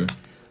Iceberg Slim. Okay.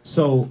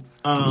 So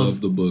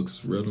love the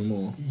books, read them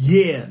all.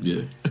 Yeah.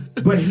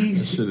 But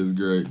that shit is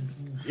great.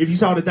 If you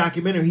saw the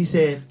documentary, he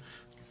said,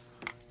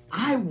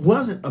 I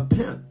wasn't a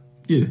pimp.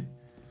 Yeah.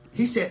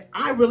 He said,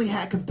 I really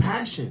had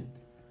compassion.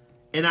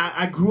 And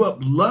I grew up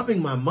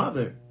loving my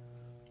mother.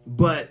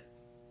 But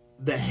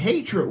the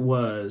hatred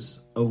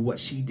was of what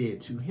she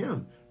did to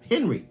him.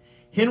 Henry.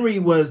 Henry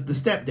was the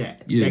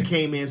stepdad that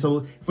came in.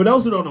 So for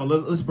those who don't know,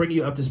 let's bring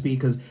you up to speed.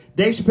 Because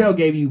Dave Chappelle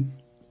gave you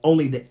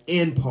only the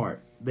end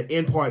part. The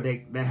end part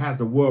that has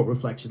the world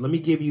reflection. Let me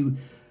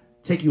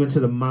take you into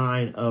the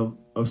mind of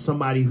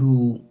somebody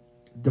who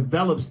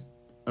develops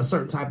a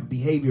certain type of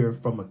behavior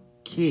from a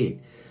kid.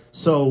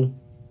 So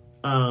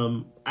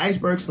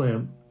Iceberg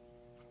Slim,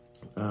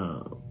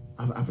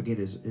 I forget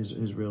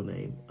his real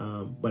name,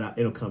 but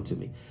it'll come to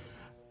me.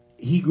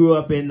 He grew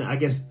up in, I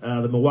guess,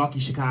 the Milwaukee,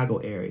 Chicago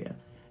area.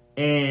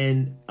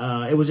 And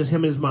it was just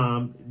him and his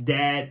mom.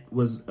 Dad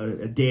was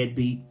a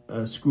deadbeat,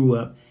 screw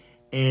up,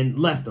 and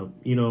left him,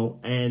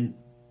 And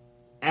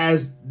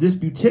as this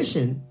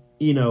beautician,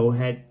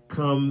 had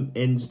come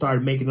and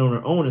started making it on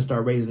her own and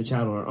started raising a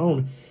child on her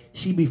own,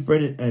 she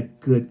befriended a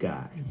good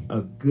guy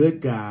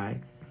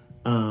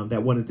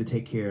that wanted to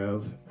take care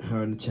of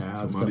her and the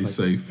child.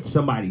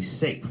 Somebody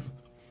safe.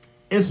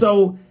 And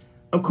so,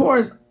 of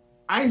course,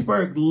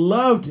 Iceberg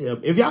loved him.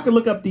 If y'all can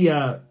look up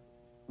the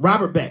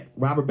Robert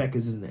Beck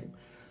is his name.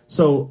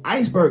 So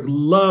Iceberg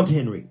loved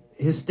Henry,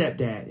 his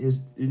stepdad.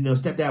 His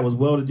stepdad was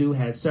well-to-do,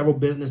 had several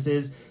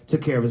businesses,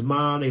 took care of his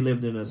mom. They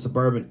lived in a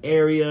suburban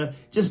area,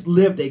 just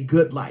lived a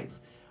good life.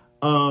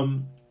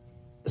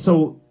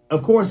 So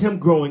of course, him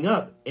growing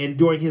up and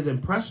during his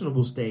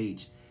impressionable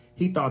stage,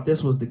 he thought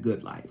this was the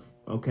good life.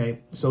 Okay,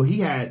 so he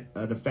had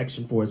an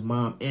affection for his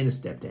mom and his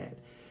stepdad.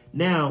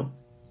 Now,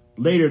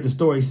 later the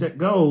story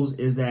goes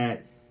is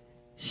that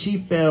she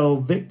fell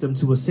victim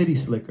to a city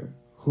slicker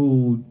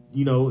who,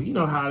 you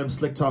know how them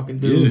slick talking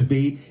dudes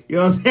be. You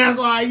know what I'm saying? That's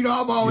why,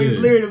 I'm always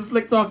leery of them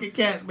slick talking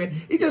cats, man.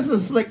 He just a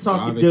slick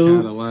talking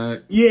dude.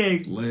 Cadillac, yeah.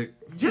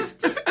 Slick.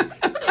 Just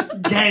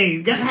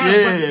game. Got to have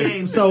a bunch of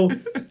games. So,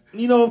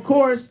 of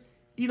course,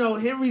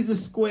 Henry's the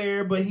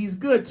square, but he's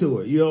good to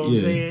her. You know what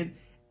I'm saying?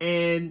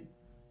 And,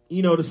 the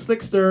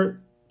slickster,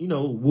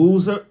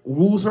 woos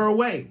her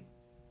away.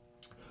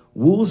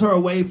 Woos her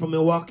away from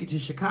Milwaukee to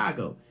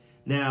Chicago.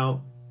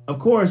 Now, of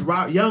course,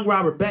 young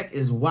Robert Beck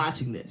is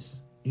watching this.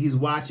 He's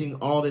watching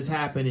all this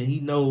happen, and he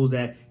knows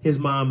that his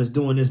mom is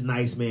doing this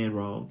nice man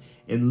wrong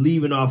and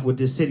leaving off with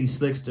this city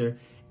slickster,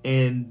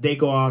 and they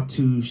go out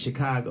to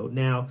Chicago.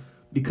 Now,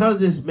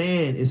 because this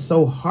man is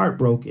so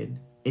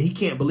heartbroken, and he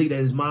can't believe that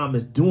his mom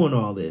is doing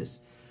all this,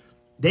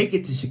 they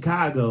get to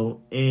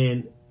Chicago,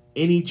 and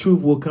any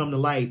truth will come to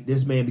light.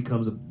 This man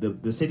becomes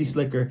the city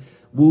slicker,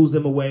 woos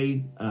them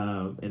away,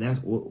 and that's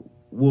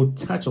we'll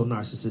touch on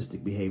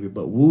narcissistic behavior,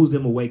 but woos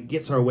them away,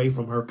 gets her away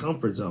from her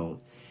comfort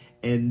zone,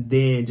 and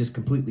then just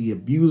completely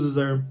abuses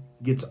her,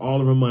 gets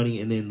all of her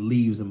money, and then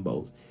leaves them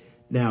both.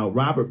 Now,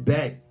 Robert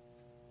Beck,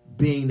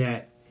 being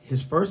that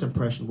his first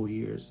impressionable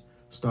years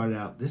started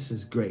out, this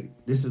is great.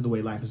 This is the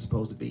way life is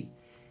supposed to be.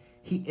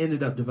 He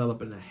ended up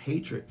developing a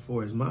hatred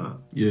for his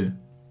mom. Yeah.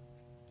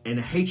 And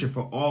a hatred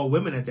for all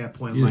women at that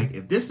point. Yeah. Like,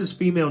 if this is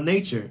female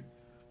nature,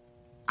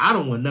 I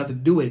don't want nothing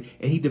to do with it.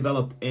 And he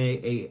developed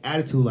a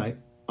attitude like,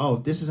 oh,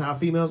 if this is how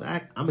females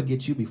act, I'm going to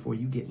get you before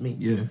you get me.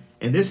 Yeah.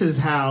 And this is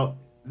how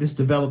this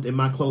developed in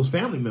my close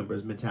family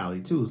members'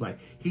 mentality, too. It's like,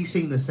 he's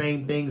seen the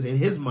same things in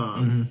his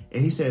mom.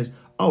 And he says,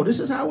 oh,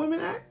 this is how women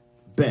act?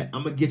 Bet.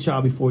 I'm going to get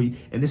y'all before you.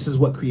 And this is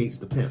what creates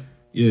the pimp.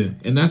 Yeah.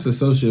 And that's a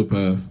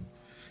sociopath.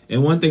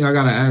 And one thing I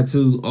got to add,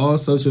 too, all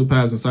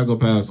sociopaths and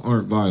psychopaths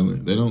aren't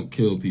violent. They don't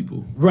kill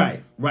people.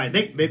 Right. They might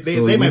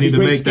be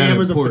great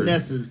scammers or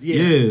finesses.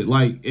 Yeah,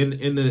 like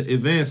in the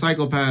advanced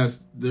psychopaths,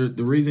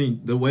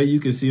 the way you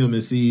can see them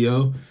as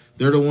CEO,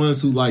 they're the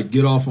ones who, like,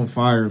 get off on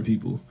firing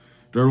people.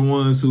 They're the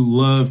ones who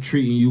love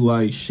treating you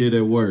like shit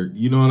at work.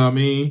 You know what I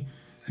mean?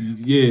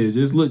 Yeah,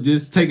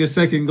 just take a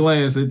second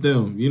glance at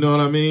them. You know what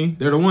I mean?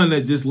 They're the one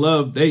that just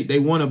love, they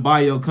want to buy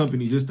your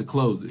company just to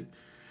close it.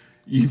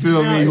 You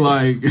feel me?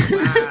 Like,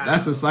 wow.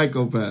 That's a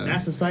psychopath.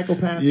 That's a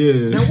psychopath?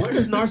 Yeah. Now, where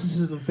does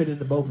narcissism fit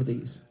into both of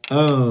these?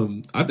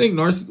 I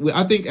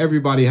think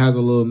everybody has a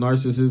little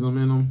narcissism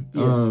in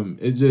them.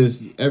 Yeah. It's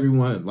just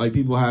everyone, like,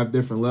 people have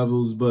different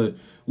levels, but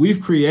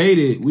we've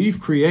created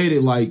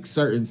like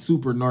certain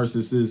super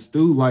narcissists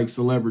through, like,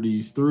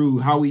 celebrities, through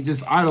how we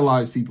just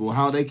idolize people,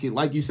 how they can,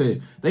 like you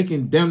said, they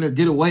can damn near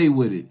get away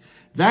with it.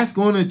 That's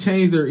going to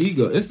change their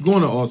ego. It's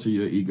going to alter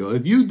your ego.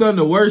 If you've done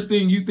the worst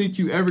thing you think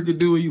you ever could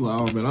do, and you like,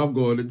 oh man, I'm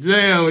going to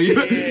jail.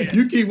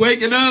 You keep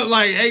waking up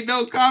like, ain't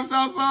no cops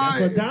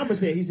outside. That's what Dahmer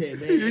said. He said,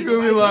 man, you're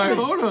going to be like,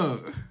 hold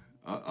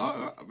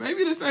up.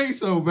 Maybe this ain't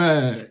so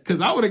bad. Because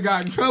I would have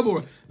gotten in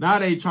trouble. Now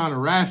they trying to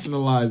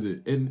rationalize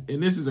it. And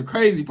this is a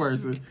crazy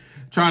person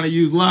trying to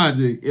use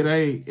logic. It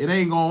ain't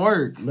going to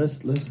work.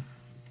 Let's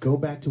go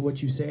back to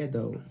what you said,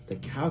 though. The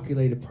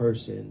calculated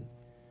person.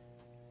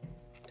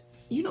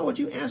 You know what?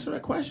 You answer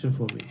that question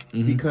for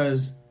me.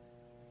 Because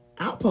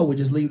Alpo would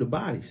just leave the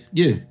bodies.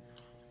 Yeah.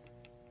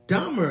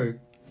 Dahmer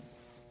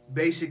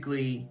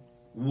basically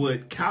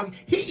would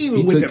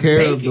he took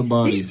care of the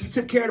bodies. He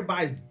took care of the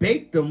bodies,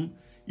 baked them,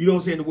 you know what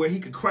I'm saying, to where he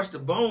could crush the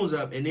bones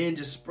up and then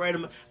just spread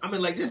them. I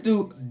mean, like, this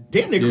dude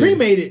damn near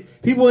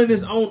cremated people in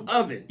his own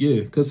oven.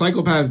 Yeah, because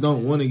psychopaths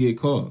don't want to get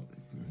caught.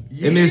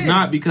 Yeah. And it's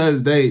not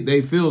because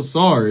they feel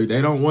sorry.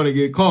 They don't want to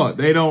get caught.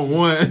 They don't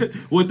want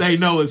what they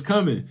know is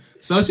coming.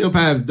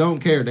 Sociopaths don't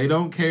care. They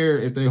don't care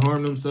if they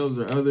harm themselves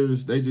or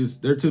others.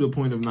 They're to the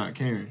point of not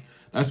caring.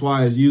 That's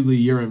why it's usually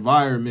your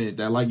environment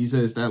that, like you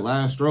said, it's that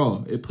last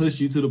straw. It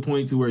pushes you to the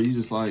point to where you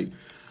just like,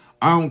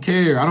 I don't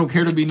care. I don't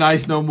care to be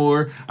nice no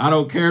more. I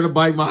don't care to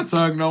bite my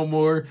tongue no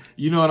more.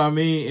 You know what I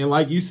mean? And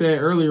like you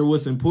said earlier,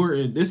 what's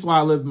important, this is why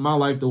I live my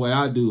life the way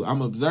I do.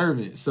 I'm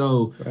observant.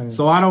 So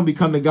I don't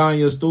become the guy in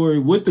your story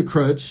with the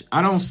crutch.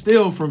 I don't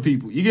steal from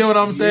people. You get what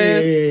I'm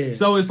saying? Yeah.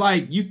 So it's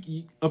like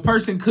a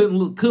person could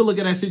look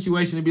at that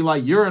situation and be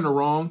like, you're in the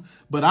wrong.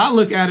 But I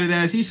look at it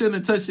as he shouldn't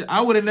have touched it.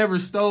 I would have never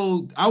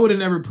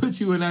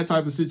put you in that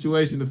type of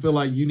situation to feel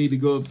like you need to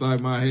go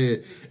upside my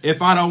head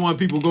if I don't want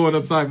people going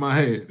upside my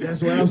head.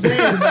 That's what I'm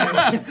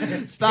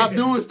saying. Stop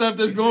doing stuff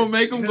that's going to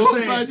make them go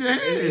upside your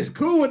head. It's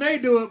cool when they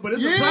do it, but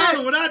it's a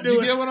problem when I do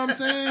it. You get what I'm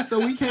saying? So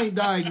we can't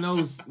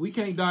diagnose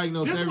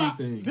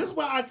everything. This is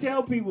why I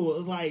tell people,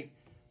 it's like,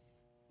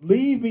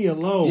 leave me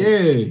alone.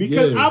 Yeah.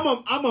 Because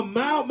I'm a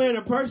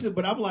mild-mannered person,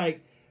 but I'm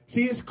like,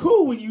 see, it's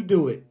cool when you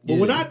do it. But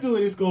when I do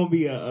it, it's going to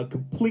be a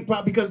complete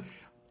problem because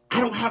I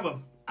don't have a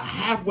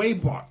halfway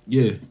mark.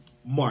 Yeah. You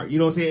know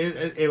what I'm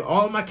saying? In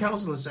all of my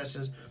counseling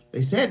sessions,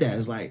 they said that.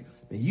 It's like,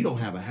 man, you don't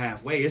have a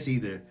halfway. It's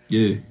either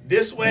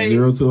this way.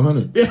 0 to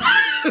 100.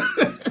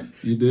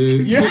 You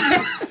did?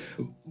 Yeah.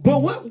 But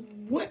what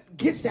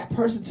gets that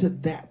person to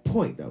that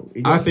point, though?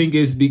 You know? I think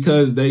it's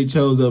because they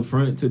chose up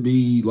front to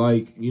be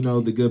like, you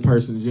know, the good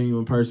person, the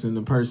genuine person,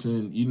 the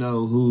person, you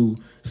know, who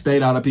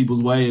stayed out of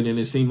people's way, and then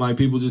it seemed like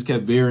people just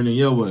kept veering in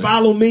your way.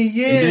 Follow me,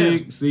 yeah. And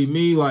then, see,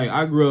 me, like,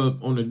 I grew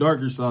up on the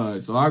darker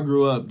side, so I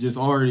grew up just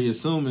already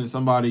assuming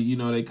somebody, you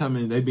know, they come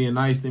in, they being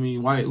nice to me.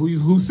 Why?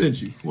 Who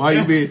sent you? Why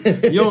you being?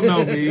 You don't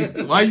know me.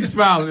 Why you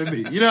smiling at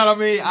me? You know what I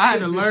mean? I had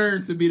to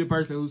learn to be the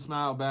person who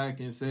smiled back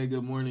and said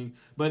good morning.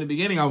 But in the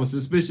beginning, I was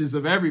suspicious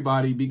of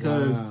everybody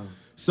because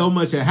so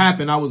much had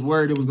happened. I was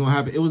worried it was going to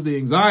happen. It was the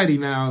anxiety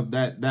now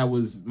that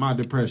was my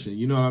depression.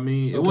 You know what I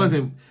mean? Okay. It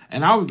wasn't,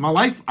 and my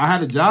life, I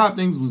had a job,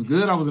 things was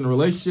good. I was in a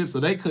relationship,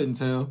 so they couldn't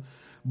tell.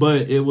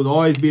 But it would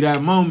always be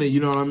that moment, you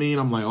know what I mean?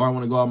 I'm like, I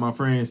want to go out with my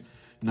friends.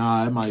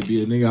 Nah, it might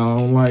be a nigga I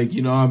don't like,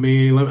 you know what I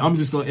mean? I'm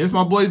just going to, it's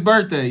my boy's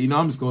birthday, you know,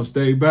 I'm just going to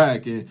stay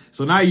back. And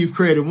so now you've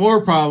created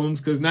more problems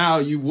because now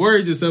you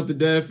worried yourself to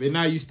death and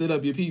now you stood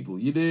up your people.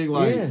 You dig?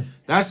 Like,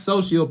 that's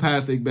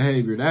sociopathic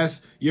behavior.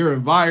 That's your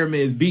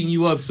environment is beating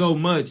you up so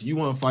much, you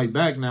want to fight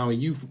back now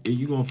and you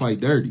going to fight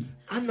dirty.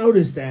 I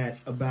noticed that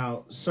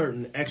about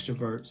certain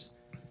extroverts.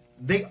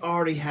 They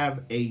already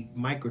have a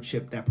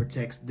microchip that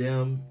protects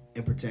them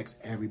and protects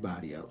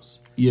everybody else.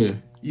 Yeah.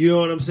 You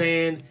know what I'm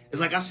saying? It's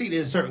like I see it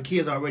in certain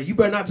kids already. You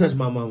better not touch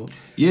my mama.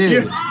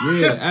 Yeah,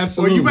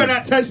 absolutely. Or you better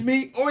not touch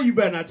me, or you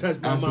better not touch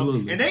my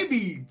mama. And they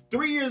be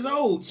 3 years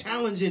old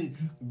challenging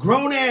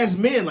grown-ass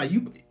men. Like,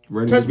 you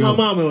ready touch my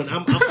mama, and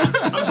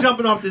I'm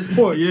jumping off this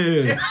porch.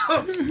 Yeah.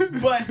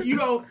 But, you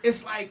know,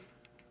 it's like,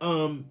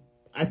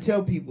 I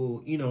tell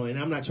people, you know, and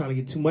I'm not trying to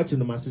get too much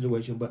into my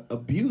situation, but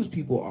abused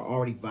people are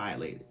already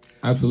violated.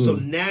 Absolutely.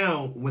 So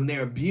now, when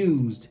they're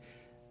abused,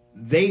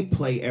 they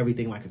play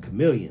everything like a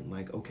chameleon.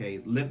 Like,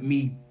 okay, let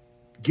me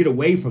get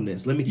away from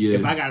this. Let me,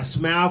 if I gotta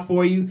smile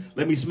for you,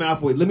 let me smile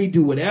for you. Let me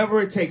do whatever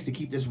it takes to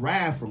keep this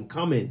wrath from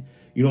coming,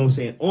 you know what I'm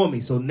saying, on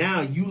me. So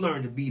now you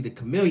learn to be the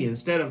chameleon.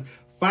 Instead of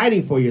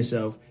fighting for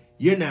yourself,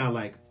 you're now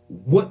like,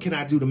 what can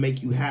I do to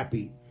make you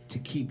happy to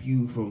keep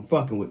you from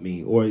fucking with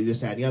me or this,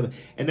 that, and the other?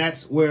 And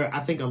that's where I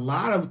think a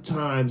lot of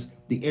times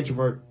the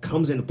introvert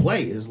comes into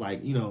play. It's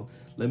like, you know,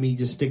 let me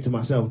just stick to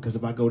myself because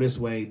if I go this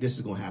way, this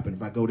is going to happen.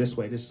 If I go this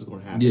way, this is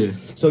going to happen. Yeah.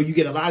 So you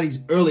get a lot of these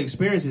early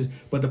experiences,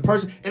 but the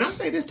person, and I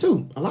say this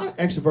too, a lot of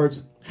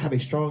extroverts have a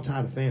strong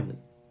tie to family,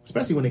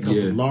 especially when they come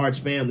from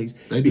large families,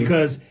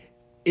 because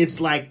it's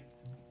like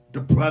the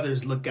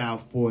brothers look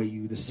out for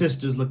you, the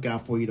sisters look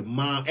out for you, the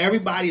mom,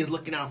 everybody is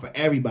looking out for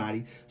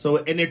everybody. So,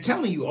 and they're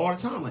telling you all the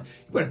time, like,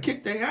 you better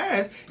kick their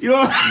ass. You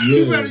know,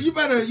 you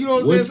better, you know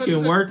what I'm saying? Which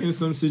can work in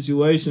some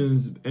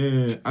situations.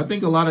 And I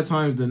think a lot of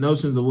times the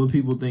notions of what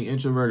people think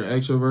introverted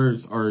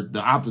extroverts are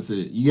the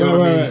opposite. You get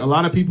what I mean? A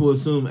lot of people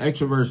assume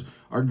extroverts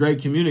are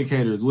great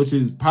communicators, which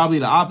is probably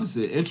the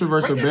opposite.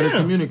 Introverts are better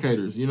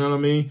communicators. You know what I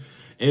mean?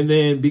 And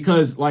then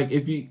because like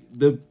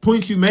the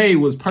point you made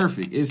was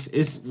perfect.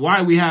 It's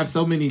why we have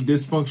so many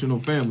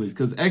dysfunctional families,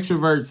 because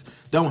extroverts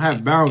don't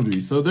have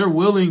boundaries. So they're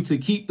willing to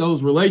keep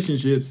those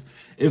relationships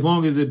as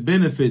long as it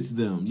benefits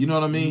them. You know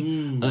what I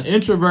mean? An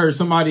introvert is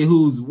somebody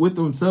who's with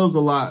themselves a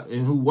lot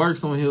and who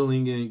works on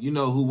healing and, you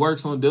know, who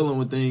works on dealing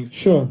with things.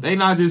 Sure. They're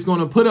not just going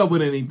to put up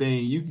with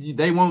anything.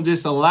 They won't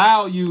just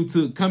allow you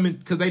to come in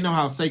because they know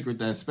how sacred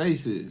that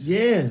space is.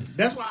 Yeah.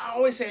 That's why I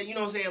always say, you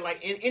know what I'm saying,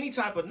 like in any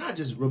type of, not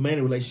just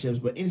romantic relationships,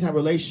 but any type of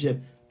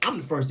relationship, I'm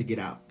the first to get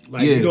out.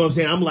 Like, you know what I'm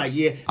saying? I'm like,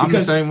 because, I'm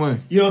the same way.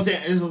 You know what I'm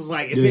saying? It's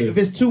like, if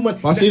it's too much.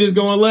 If I see this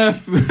going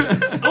left.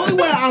 Only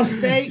way I'll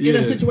stay in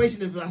a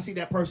situation if I see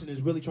that person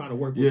is really trying to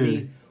work with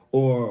me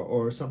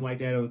or something like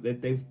that. Or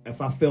that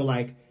if I feel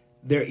like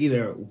they're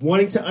either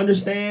wanting to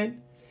understand,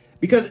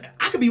 because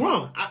I could be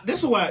wrong. This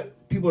is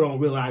what people don't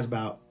realize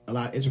about a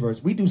lot of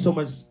introverts. We do so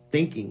much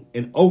thinking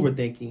and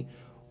overthinking.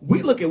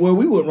 We look at where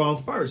we went wrong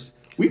first.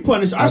 We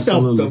punish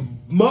ourselves the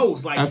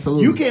most. Like,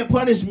 you can't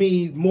punish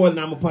me more than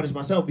I'm going to punish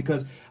myself,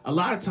 because a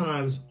lot of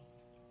times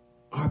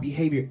our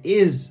behavior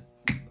is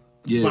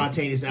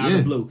spontaneous out of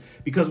the blue,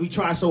 because we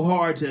try so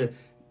hard to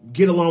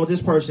get along with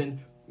this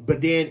person,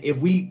 but then if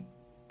we,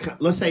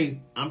 let's say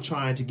I'm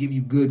trying to give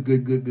you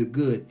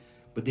good,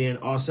 but then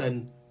all of a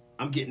sudden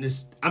I'm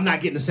not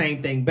getting the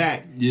same thing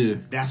back. Yeah.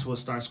 That's what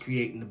starts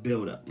creating the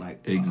buildup. Like,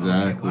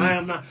 exactly. Why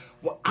am not?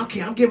 Well,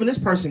 okay, I'm giving this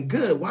person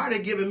good. Why are they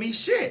giving me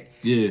shit?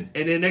 Yeah.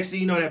 And then next thing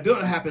you know, that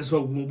buildup happens.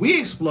 So when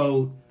we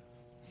explode,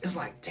 it's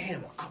like,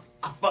 damn,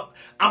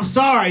 I'm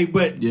sorry,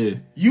 but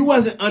you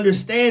wasn't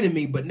understanding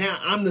me. But now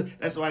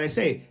that's why they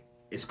say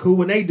it's cool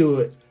when they do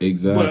it.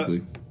 Exactly.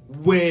 But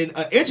when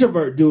an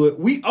introvert do it,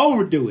 we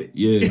overdo it.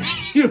 Yeah.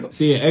 You know?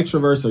 See,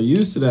 extroverts are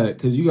used to that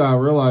because you gotta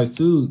realize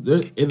too,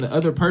 in the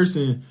other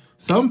person,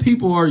 some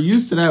people are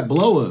used to that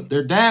blow up.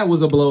 Their dad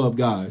was a blow up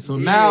guy, so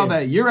now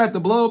that you're at the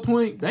blow up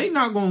point, they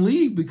not gonna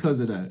leave because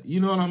of that.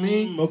 You know what I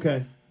mean?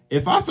 Okay.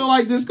 If I feel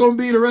like this gonna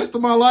be the rest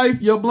of my life,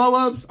 your blow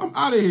ups, I'm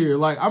out of here.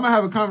 Like, I'm gonna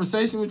have a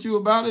conversation with you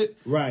about it.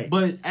 Right.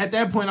 But at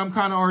that point, I'm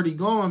kind of already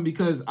going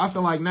because I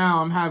feel like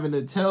now I'm having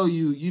to tell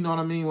you, you know what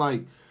I mean?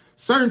 Like,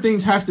 certain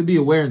things have to be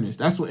awareness.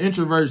 That's what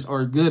introverts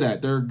are good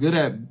at. They're good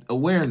at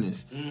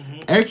awareness.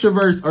 Mm-hmm.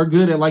 Extroverts are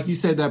good at, like you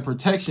said, that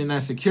protection,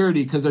 that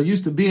security, because they're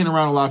used to being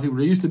around a lot of people.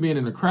 They're used to being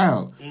in a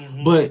crowd.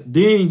 Mm-hmm. But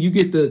then you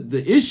get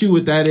the issue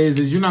with that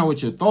is you're not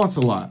with your thoughts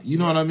a lot. You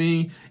know what I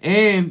mean?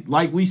 And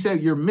like we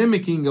said, you're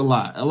mimicking a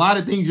lot. A lot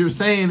of things you're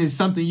saying is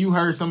something you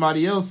heard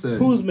somebody else say.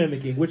 Who's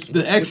mimicking?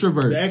 The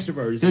extroverts. The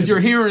extroverts. Because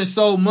you're hearing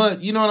so much.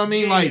 You know what I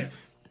mean? Yeah. Like,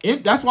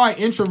 that's why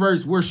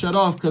introverts were shut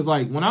off, because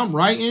like when I'm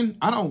writing,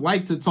 I don't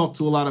like to talk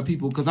to a lot of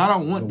people because I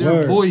don't want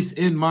their voice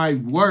in my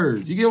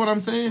words. You get what I'm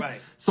saying? Right.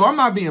 So I'm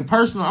not being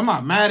personal. I'm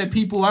not mad at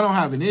people. I don't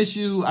have an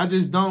issue. I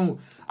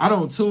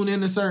don't tune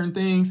into certain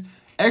things.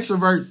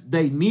 Extroverts,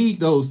 they need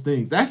those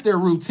things. That's their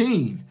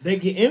routine. They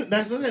get in.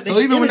 That's what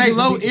so even when they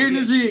low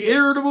energy and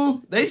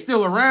irritable, they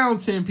still around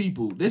 10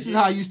 people. This is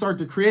how you start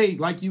to create,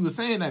 like you were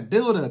saying, that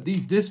build up,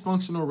 these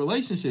dysfunctional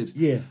relationships.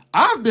 Yeah.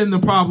 I've been the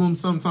problem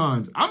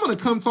sometimes. I'm gonna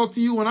come talk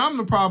to you when I'm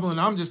the problem,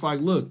 and I'm just like,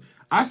 look,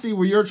 I see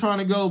where you're trying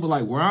to go, but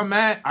like where I'm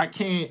at, I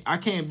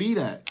can't be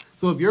that.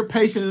 So if you're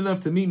patient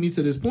enough to meet me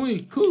to this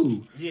point,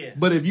 cool. Yeah.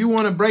 But if you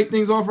want to break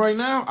things off right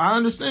now, I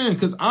understand,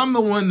 because I'm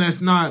the one that's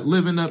not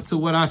living up to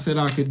what I said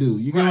I could do.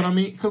 You get what I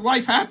mean? Because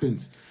life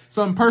happens.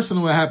 Something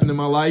personal happened in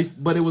my life,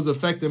 but it was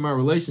affecting my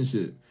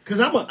relationship. Because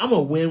I'm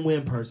a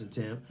win-win person,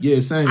 Tim. Yeah,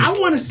 same. I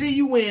want to see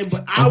you win,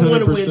 but I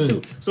want to win 100%.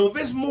 too. So if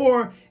it's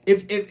more,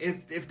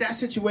 if that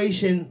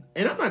situation,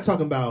 and I'm not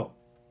talking about,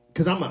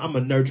 because I'm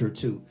a nurturer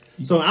too.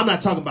 So I'm not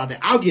talking about that.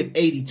 I'll give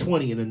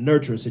 80-20 in a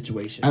nurturing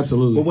situation.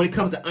 Absolutely. But when it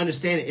comes to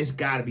understanding, it's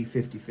got to be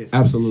 50-50.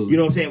 Absolutely. You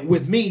know what I'm saying?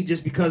 With me,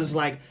 just because it's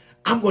like,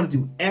 I'm going to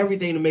do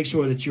everything to make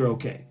sure that you're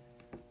okay.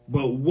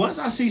 But once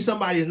I see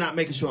somebody is not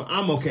making sure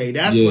I'm okay,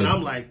 that's when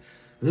I'm like,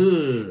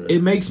 ugh.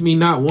 It makes me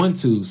not want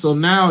to. So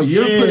now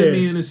you're putting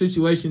me in a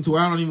situation to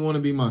where I don't even want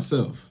to be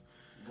myself.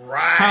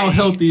 Right. How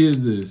healthy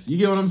is this? You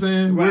get what I'm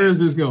saying? Right. Where is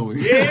this going?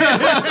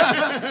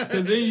 Yeah.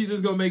 Because then you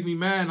just going to make me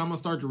mad and I'm going to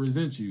start to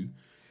resent you.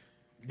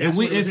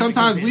 And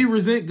sometimes we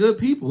resent good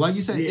people. Like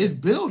you said, it's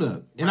build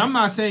up. And I'm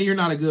not saying you're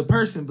not a good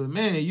person, but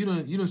man, you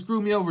done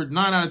screwed me over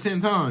 9 out of 10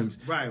 times.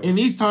 Right. And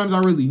these times I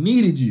really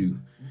needed you.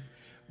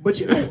 But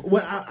you know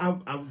what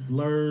I've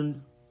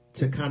learned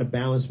to kind of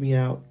balance me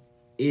out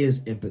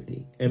is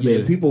empathy. And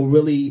man, people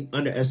really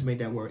underestimate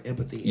that word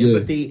empathy. Yeah.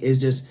 Empathy is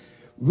just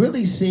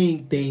really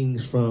seeing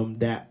things from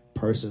that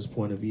person's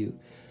point of view.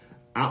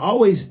 I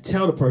always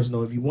tell the person,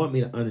 though, if you want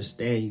me to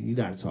understand you, you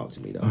got to talk to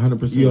me, though.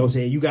 100%. You know what I'm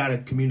saying? You got to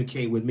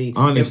communicate with me.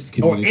 Honest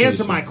communication. Or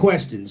answer my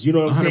questions. You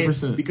know what I'm 100%.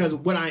 saying? Because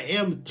what I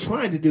am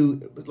trying to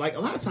do, like a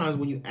lot of times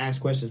when you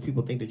ask questions,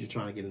 people think that you're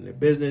trying to get in their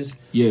business.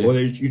 Yeah. Or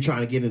you're trying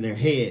to get in their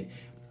head.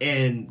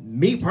 And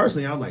me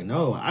personally, I'm like,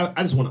 no, I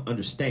just want to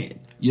understand.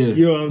 Yeah.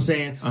 You know what I'm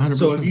saying? 100%.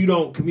 So if you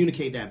don't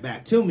communicate that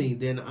back to me,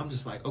 then I'm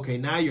just like, okay,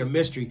 now you're a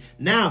mystery.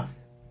 Now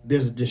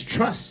there's a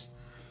distrust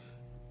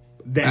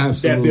that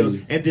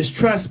builds. And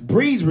distrust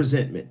breeds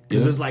resentment.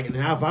 Because it's like,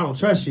 now if I don't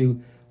trust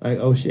you, like,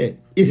 oh shit.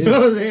 You know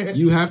what I'm saying?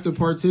 You have to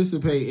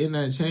participate in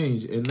that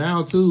change. And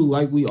now too,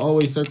 like we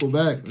always circle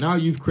back, now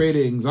you've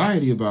created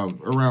anxiety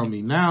around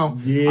me. Now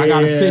I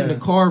gotta sit in the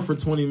car for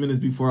 20 minutes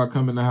before I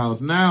come in the house.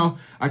 Now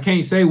I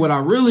can't say what I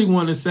really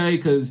want to say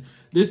because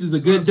this is a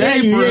good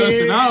day for us,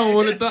 and I don't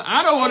want to.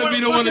 I don't want to be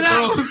the one to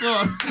throw us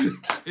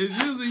off. It's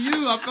usually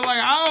you. I feel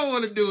like I don't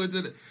want to do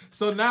it.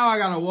 So now I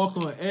gotta walk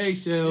on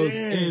eggshells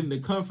in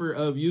the comfort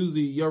of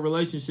usually your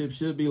relationship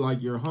should be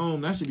like your home.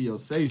 That should be your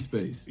safe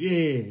space.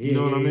 You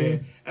know what I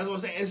mean? That's what I'm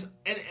saying.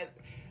 And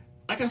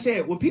like I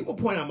said, when people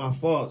point out my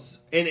faults,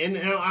 and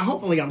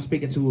hopefully I'm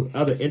speaking to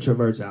other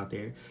introverts out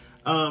there.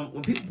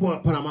 When people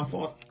point out my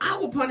faults, I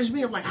will punish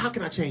me. I'm like, how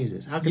can I change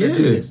this? How can I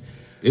do this?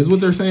 Is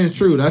what they're saying is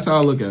true. That's how I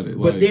look at it.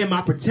 But then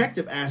my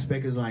protective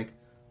aspect is like,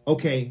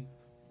 okay,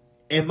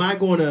 am I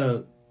going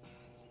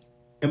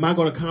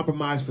to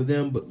compromise for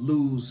them but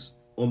lose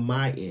on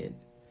my end?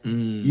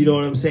 You know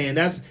what I'm saying?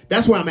 That's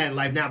where I'm at in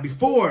life now.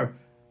 Before,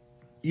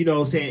 you know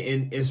what I'm saying,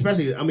 and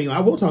especially, I mean, I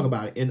will talk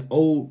about it in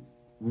old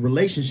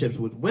relationships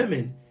with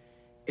women.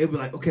 It'd be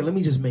like, okay, let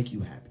me just make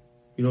you happy.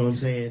 You know what I'm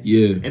saying?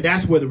 Yeah. And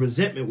that's where the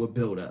resentment would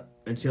build up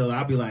until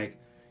I'll be like,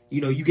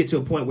 you get to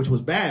a point which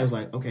was bad. It's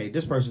like, okay,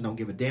 this person don't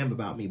give a damn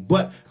about me.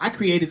 But I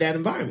created that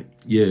environment.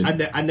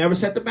 Yeah. I never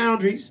set the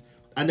boundaries.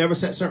 I never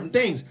set certain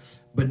things.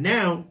 But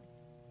now,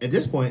 at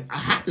this point, I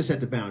have to set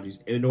the boundaries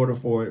in order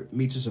for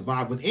me to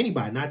survive with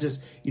anybody, not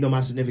just,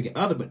 my significant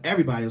other, but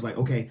everybody is like,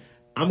 okay,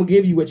 I'm going to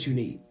give you what you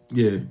need.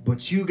 Yeah.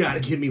 But you got to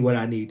give me what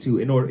I need too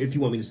if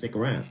you want me to stick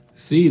around.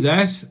 See,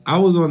 I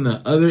was on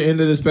the other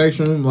end of the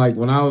spectrum. Like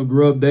when I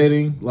grew up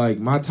dating, like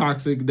my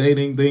toxic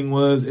dating thing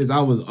is I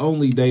was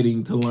only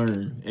dating to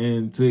learn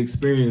and to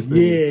experience things.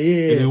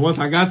 Yeah. And then once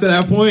I got to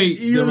that point,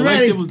 the relationship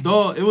ready. was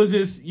dull. It was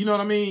just, you know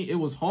what I mean? It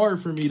was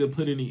hard for me to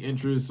put any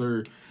interest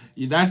or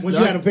once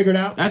you had to figure it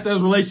out. That's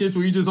those relationships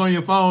where you just on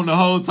your phone the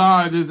whole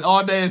time, just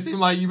all day. It seemed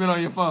like you've been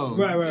on your phone,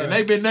 right. And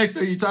they've been next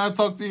to you, trying to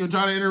talk to you and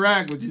trying to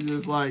interact with you,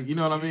 just like, you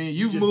know what I mean.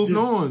 You've moved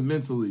on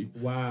mentally.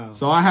 Wow.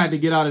 So I had to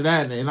get out of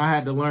that, and I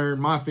had to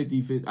learn my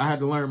 50-50. I had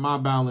to learn my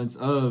balance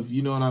of,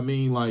 you know what I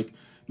mean, like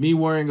me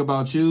worrying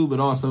about you, but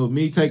also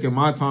me taking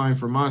my time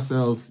for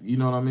myself. You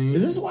know what I mean?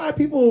 Is this why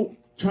people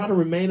try to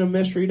remain a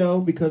mystery though?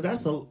 Because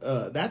that's a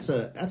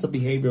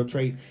behavioral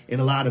trait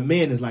in a lot of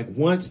men. Is like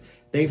once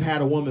they've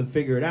had a woman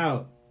figure it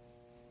out,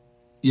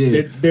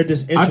 they're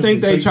just interested. I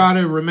think they try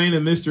to remain a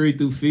mystery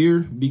through fear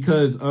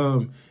because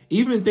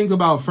even think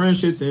about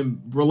friendships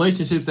and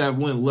relationships that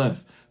went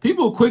left.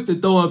 People quick to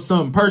throw up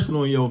something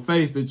personal in your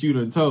face that you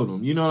done told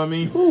them. You know what I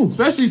mean? Ooh.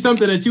 Especially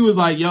something that you was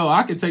like, yo,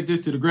 I could take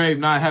this to the grave,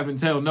 not having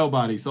tell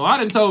nobody. So I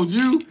done told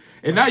you,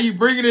 and now you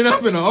bringing it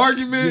up in an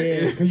argument.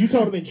 Yeah, because you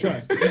told him in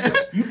trust.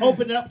 You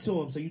opened up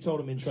to him, so you told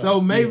him in trust.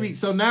 So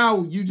so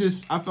now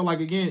I feel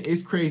like, again,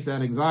 it creates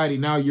that anxiety.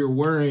 Now you're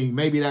worrying,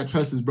 maybe that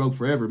trust is broke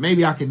forever.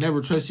 Maybe I can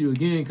never trust you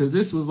again because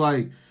this was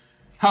like,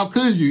 how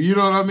could you? You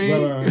know what I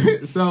mean?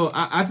 Right. So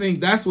I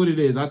think that's what it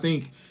is. I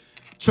think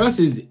trust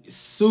is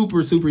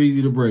super, super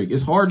easy to break.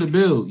 It's hard to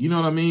build, you know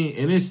what I mean?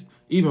 And it's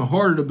even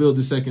harder to build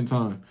the second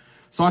time.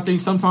 So I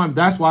think sometimes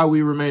that's why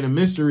we remain a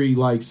mystery,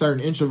 like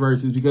certain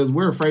introverts, is because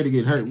we're afraid to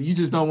get hurt. You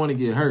just don't want to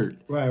get hurt.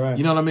 Right.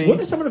 You know what I mean? What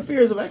are some of the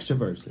fears of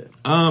extroverts then?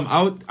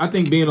 I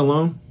think being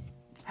alone,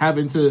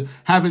 having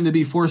to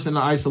be forced into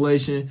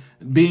isolation,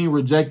 being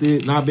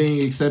rejected, not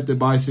being accepted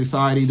by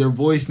society, their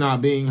voice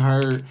not being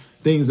heard,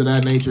 things of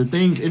that nature.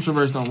 Things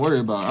introverts don't worry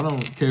about. I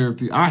don't care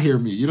if I hear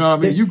me. You know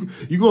what I mean?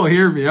 You gonna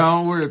hear me. I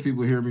don't worry if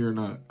people hear me or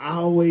not. I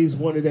always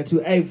wondered that too.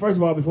 Hey, first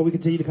of all, before we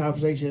continue the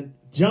conversation,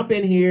 jump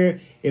in here.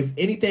 If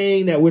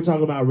anything that we're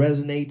talking about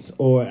resonates,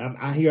 or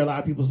I hear a lot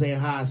of people saying,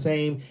 hi,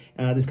 same,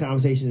 this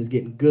conversation is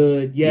getting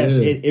good. Yes,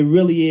 it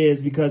really is,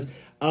 because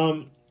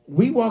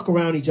we walk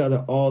around each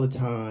other all the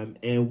time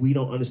and we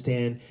don't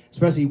understand,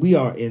 especially we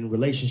are in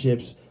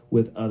relationships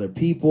with other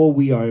people.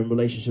 We are in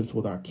relationships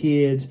with our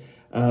kids.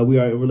 We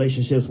are in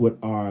relationships with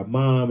our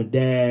mom and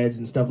dads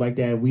and stuff like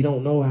that. We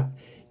don't know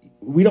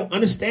we don't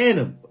understand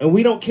them, and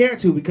we don't care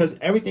to, because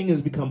everything has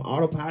become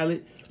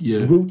autopilot,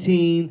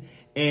 routine,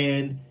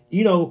 and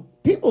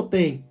people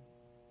think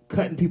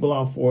cutting people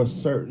off for a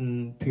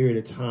certain period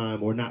of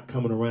time or not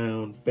coming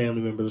around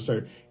family members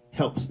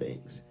helps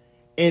things.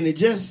 And it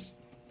just,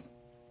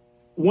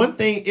 one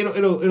thing,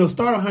 it'll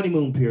start a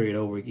honeymoon period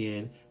over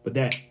again, but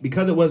that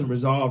because it wasn't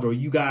resolved or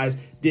you guys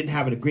didn't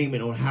have an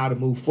agreement on how to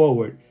move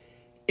forward,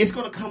 it's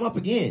going to come up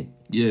again.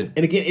 Yeah.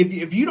 And again,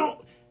 if you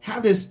don't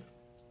have this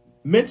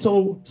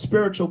mental,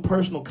 spiritual,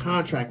 personal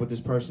contract with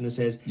this person that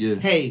says,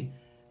 hey,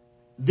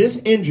 this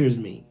injures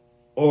me,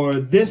 or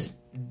this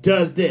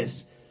does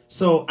this,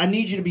 so I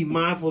need you to be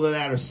mindful of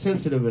that or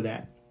sensitive of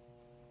that,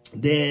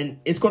 then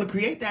it's going to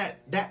create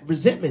that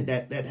resentment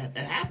that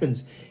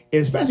happens.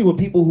 And especially with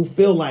people who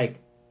feel like,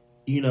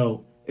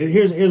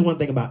 here's one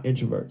thing about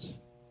introverts.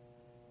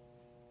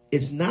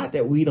 It's not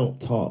that we don't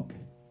talk.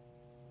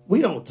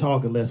 We don't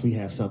talk unless we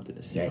have something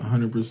to say.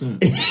 100%.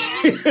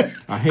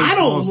 I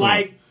don't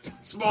like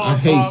small talk.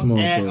 Hate small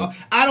talk.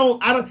 I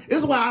don't. This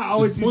is why I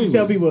always used to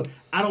tell people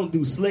I don't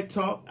do slick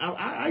talk.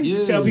 I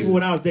used to tell people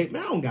when I was dating,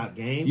 man, I don't got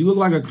game. You look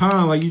like a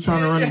con, like you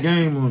trying to run a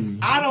game on me.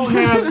 I don't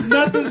have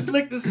nothing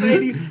slick to say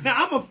to you. Now,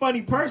 I'm a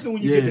funny person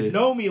when you get to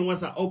know me, and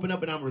once I open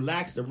up and I'm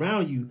relaxed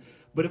around you.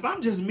 But if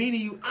I'm just meeting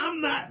you,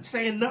 I'm not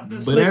saying nothing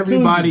slick to you. But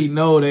everybody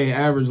know they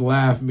average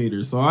laugh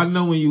meter. So I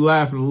know when you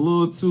laughing a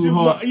little too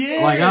hard.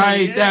 Like, I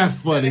ain't that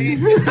funny.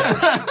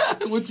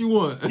 What you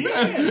want?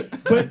 Yeah.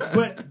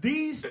 But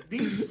these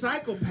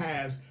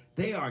psychopaths,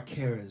 they are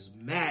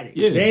charismatic.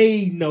 Yeah.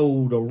 They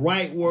know the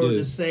right word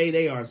to say.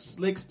 They are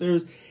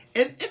slicksters.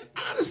 And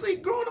honestly,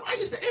 growing up, I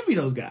used to envy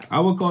those guys. I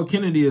would call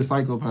Kennedy a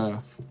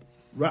psychopath.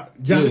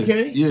 John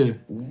Kennedy? Yeah.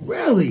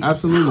 Really?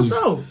 Absolutely. How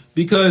so?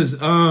 Because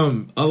a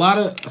lot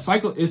of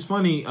it's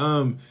funny,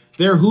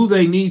 they're who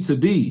they need to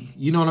be.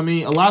 You know what I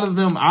mean? A lot of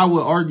them, I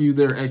would argue,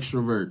 they're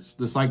extroverts,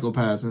 the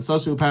psychopaths. And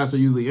sociopaths are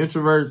usually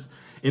introverts.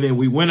 And then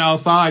we went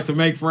outside to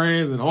make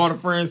friends, and all the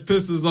friends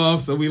pissed us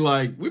off. So we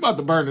about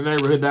to burn the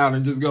neighborhood down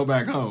and just go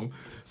back home.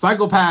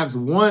 Psychopaths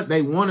want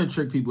to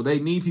trick people. They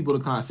need people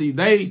to see.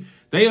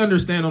 They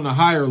understand on a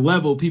higher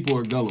level people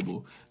are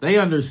gullible. They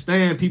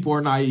understand people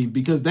are naive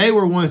because they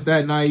were once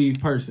that naive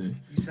person.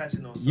 You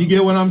touching on something. You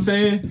get what I'm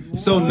saying? Whoa.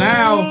 So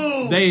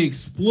now they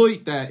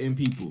exploit that in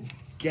people.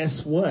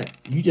 guess what?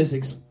 You just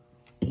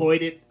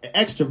exploited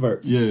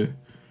extroverts. Yeah.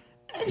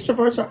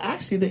 Extroverts are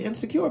actually the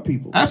insecure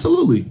people.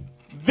 Absolutely.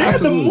 They're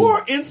Absolutely. the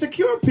more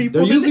insecure people.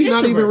 They're than usually the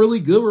not even introverts. really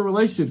good with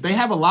relationships. They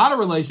have a lot of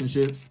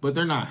relationships, but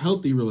they're not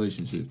healthy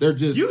relationships. They're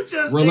just,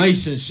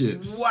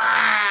 relationships.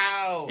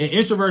 Wow. And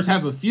introverts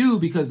have a few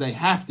because they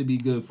have to be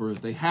good for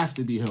us. They have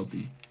to be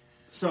healthy.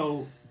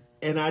 So,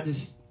 and I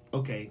just,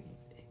 okay,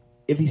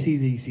 if he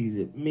sees it, he sees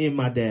it. Me and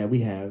my dad,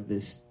 we have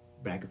this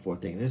back and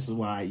forth thing. This is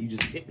why you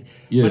just hit me.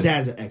 Yeah. My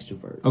dad's an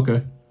extrovert.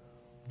 Okay.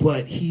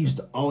 But he used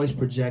to always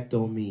project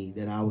on me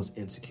that I was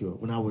insecure.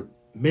 When I would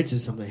mention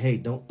something, hey,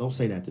 don't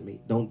say that to me.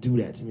 Don't do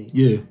that to me.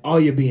 Yeah. Oh,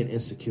 you're being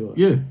insecure.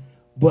 Yeah.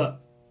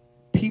 But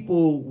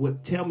people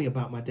would tell me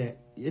about my dad.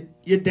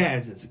 Your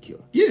dad's insecure.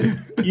 Yeah.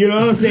 You know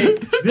what I'm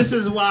saying? This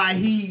is why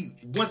he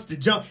wants to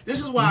jump. This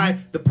is why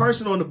the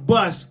person on the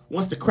bus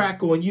wants to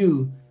crack on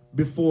you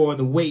before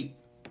the weight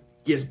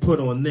gets put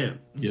on them.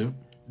 Yeah.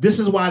 This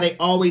is why they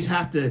always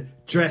have to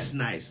dress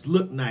nice,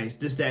 look nice,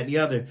 this, that, and the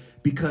other,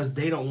 because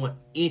they don't want...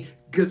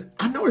 Because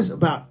I notice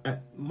about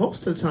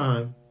most of the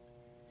time,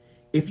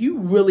 if you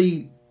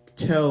really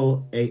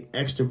tell a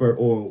extrovert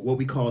or what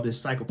we call this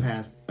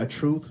psychopath a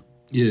truth,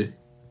 Yeah.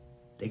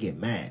 they get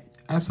mad.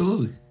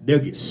 Absolutely. They'll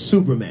get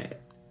super mad.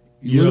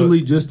 You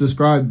literally just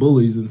described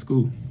bullies in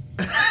school.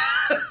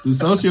 Do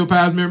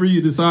sociopaths, remember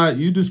you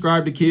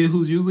described the kid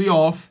who's usually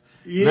off.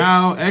 Yeah.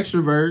 Now,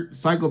 extrovert,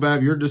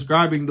 psychopath, you're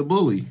describing the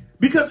bully.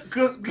 Because the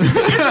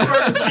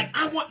introvert is like,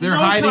 I want They're no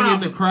hiding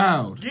problems. in the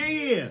crowd.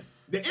 Yeah.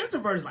 The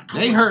introvert is like,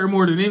 They hurt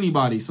more than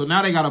anybody, so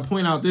now they got to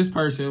point out this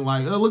person.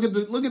 Like, oh, look at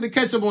the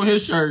ketchup on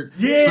his shirt.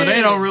 Yeah. So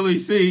they don't really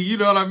see. You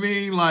know what I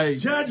mean? Like,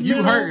 Judgmental.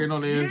 you hurting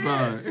on the Yeah.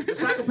 inside. The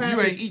psychopath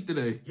You ain't is- eat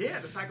today. Yeah,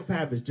 the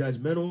psychopath is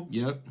judgmental.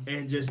 Yep.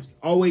 And just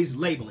always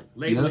labeling.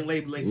 Yep.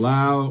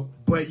 Loud.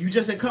 But you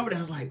just uncovered it.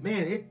 I was like,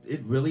 man,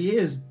 it really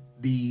is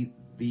the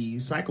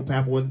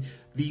psychopath or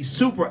the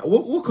super.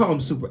 We'll call them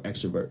super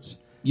extroverts.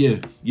 Yeah.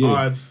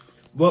 Yeah.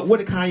 What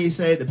did Kanye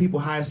say? The people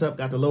highest up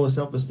got the lowest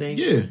self-esteem.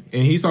 Yeah,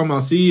 and he's talking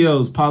about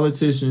CEOs,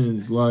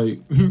 politicians, like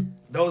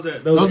Those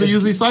are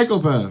usually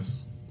psychopaths.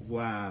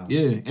 Wow.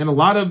 Yeah, and a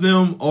lot of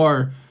them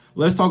are.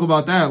 Let's talk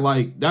about that.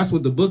 Like that's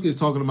what the book is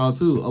talking about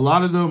too. A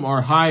lot of them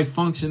are high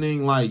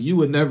functioning, like you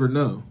would never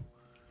know.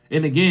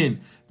 And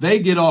again, they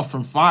get off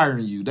from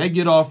firing you. They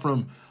get off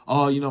from,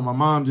 oh, you know, my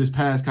mom just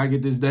passed. Can I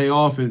get this day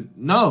off? And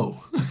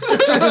no,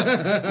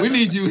 we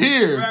need you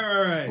here.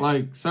 Right.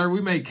 Like, sir,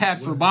 we make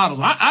caps for bottles.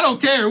 I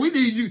don't care. We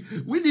need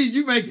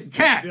you making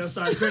caps. They'll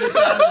start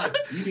criticizing.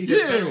 You need to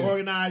better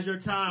organize your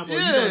time. Or you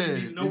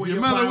need to know if where your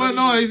your mother wasn't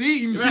always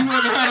eating, she wouldn't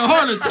have had a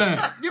heart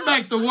attack. Get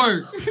back to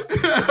work.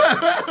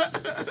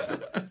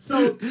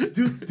 So,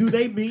 do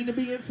they mean to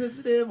be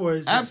insensitive, or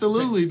is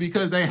Absolutely,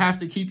 because they have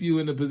to keep you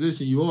in the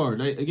position you are.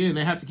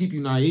 They have to keep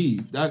you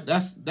naive.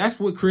 That's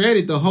what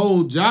created the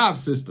whole job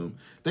system.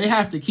 They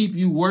have to keep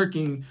you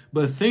working,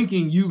 but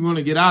thinking you're going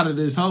to get out of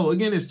this hole.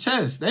 Again, it's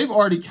chess. They've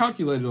already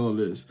calculated all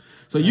this.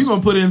 So you're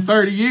going to put in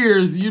 30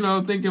 years, you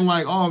know, thinking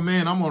like, oh,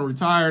 man, I'm going to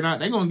retire.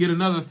 They're going to get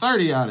another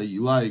 30 out of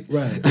you. Like,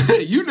 Right.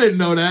 You didn't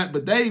know that,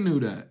 but they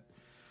knew that.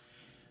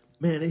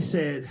 Man, they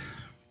said,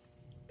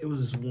 it was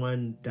this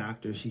one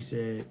doctor, she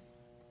said,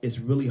 it's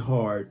really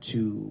hard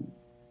to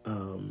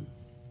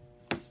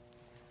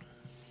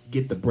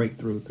get the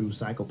breakthrough through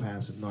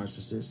psychopaths and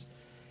narcissists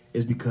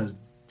is because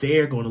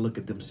they're going to look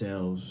at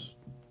themselves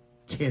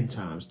 10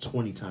 times,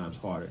 20 times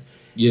harder.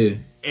 Yeah.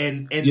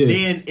 And Yeah.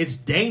 then it's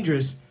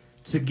dangerous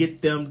to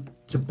get them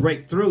to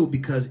break through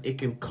because it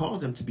can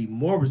cause them to be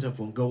more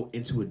resentful and go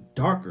into a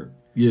darker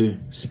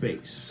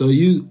space. So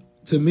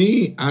to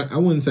me, I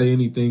wouldn't say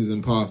anything's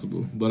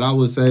impossible, but I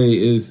would say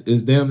is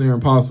damn near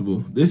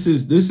impossible. This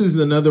is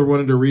another one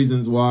of the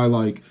reasons why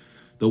like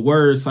the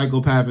words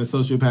psychopath and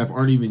sociopath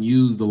aren't even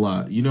used a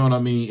lot. You know what I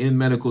mean? In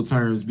medical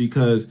terms,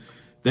 because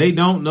they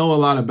don't know a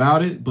lot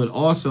about it, but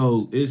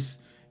also it's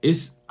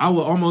I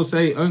would almost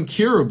say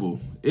uncurable.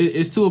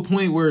 It's to a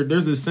point where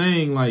there's a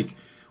saying like,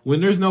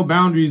 when there's no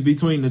boundaries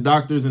between the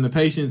doctors and the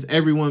patients,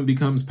 everyone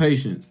becomes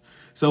patients.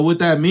 So what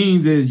that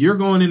means is you're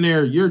going in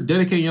there, you're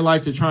dedicating your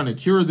life to trying to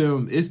cure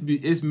them.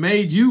 It's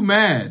made you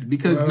mad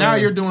because now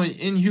you're doing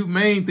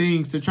inhumane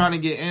things to try to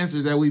get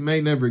answers that we may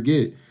never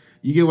get.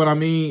 You get what I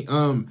mean?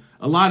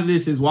 A lot of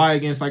this is why,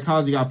 again,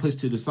 psychology got pushed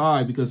to the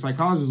side because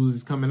psychologists was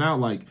just coming out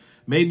like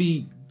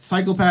maybe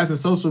psychopaths and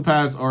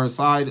sociopaths are a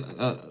side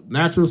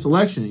natural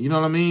selection. You know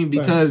what I mean?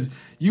 Because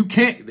you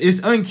can't. It's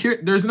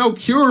uncured. There's no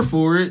cure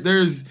for it.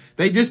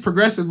 They just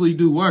progressively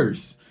do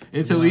worse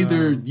until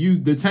either you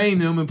detain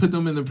them and put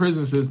them in the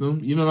prison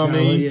system. You know what I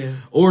mean?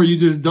 Or you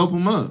just dope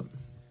them up.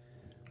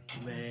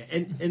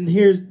 Man, and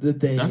here's the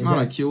thing. That's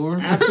not a cure.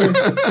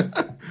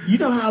 After, you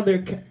know how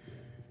they're.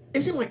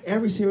 It seems like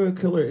every serial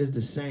killer is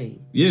the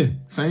same. Yeah,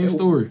 same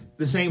story.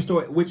 The same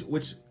story,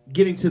 which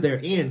getting to their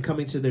end,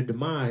 coming to their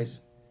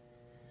demise,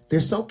 they're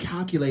so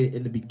calculated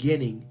in the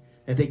beginning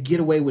that they get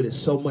away with it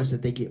so much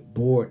that they get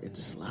bored and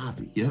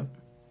sloppy. Yep.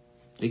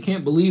 They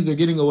can't believe they're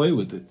getting away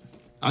with it.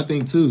 I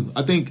think, too.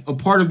 I think a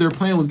part of their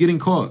plan was getting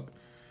caught.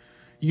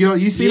 You know,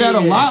 you see that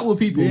a lot with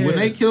people. Yeah. When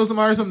they kill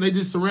somebody or something, they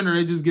just surrender.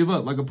 They just give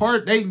up. Like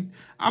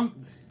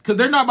because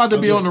they're not about to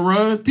be on the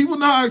run. People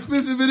know how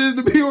expensive it is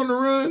to be on the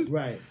run.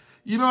 Right.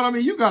 You know what I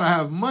mean? You gotta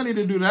have money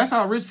to do that. That's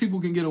how rich people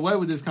can get away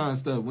with this kind of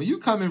stuff. When you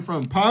coming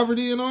from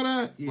poverty and all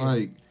that,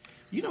 like,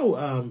 you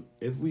know,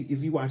 if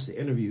you watch the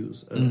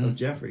interviews of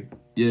Jeffrey,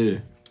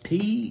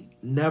 he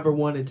never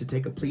wanted to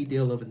take a plea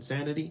deal of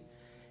insanity.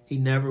 He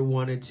never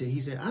wanted to.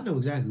 He said, "I know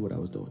exactly what I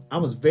was doing. I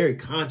was very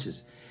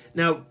conscious."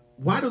 Now,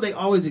 why do they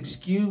always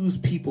excuse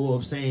people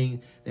of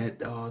saying that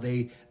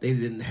they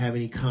didn't have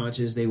any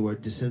conscience, they were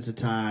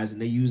desensitized,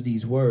 and they use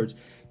these words?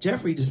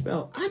 Jeffrey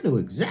dispelled, I knew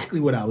exactly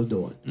what I was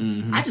doing.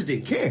 Mm-hmm. I just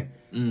didn't care.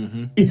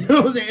 Mm-hmm. You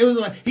know what I'm saying? It was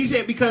like, he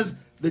said, because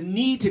the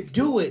need to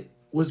do it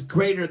was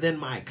greater than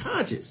my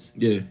conscience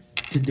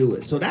to do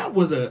it. So that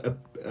was a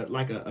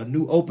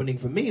new opening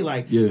for me.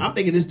 Like, I'm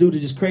thinking this dude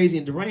is just crazy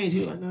and deranged. He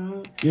was like,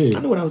 nah, I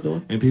knew what I was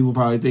doing. And people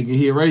probably thinking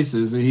he a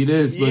racist and he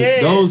this, but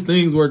those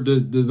things were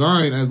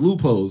designed as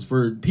loopholes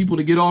for people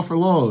to get off for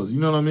laws. You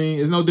know what I mean?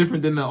 It's no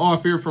different than the all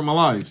fear for my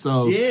life.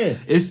 So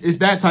it's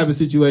that type of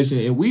situation,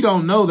 and we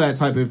don't know that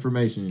type of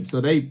information.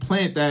 So they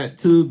plant that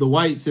to the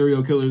white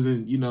serial killers,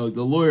 and you know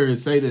the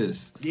lawyers say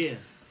this. Yeah,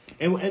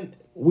 and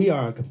we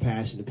are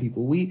compassionate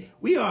people.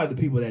 We are the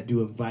people that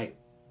do invite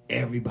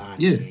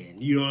everybody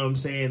in. You know what I'm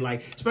saying?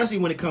 Like, especially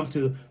when it comes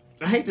to,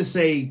 I hate to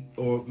say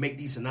or make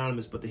these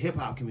synonymous, but the hip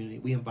hop community,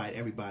 we invite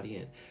everybody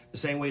in. The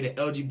same way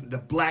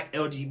the black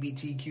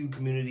LGBTQ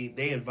community,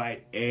 they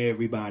invite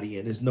everybody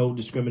in. There's no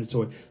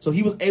discriminatory. So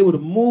he was able to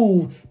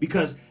move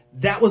because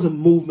that was a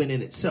movement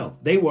in itself.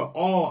 They were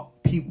all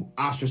people,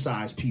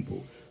 ostracized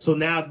people. So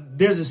now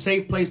there's a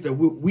safe place that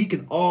we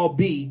can all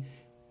be,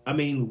 I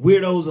mean,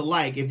 weirdos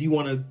alike, if you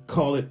want to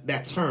call it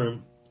that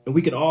term. And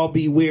we could all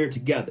be weird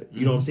together,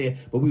 you know what I'm saying?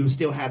 But we would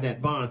still have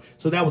that bond.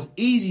 So that was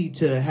easy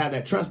to have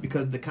that trust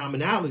because the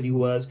commonality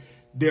was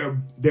they're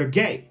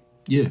gay.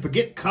 Yeah.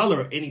 Forget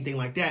color or anything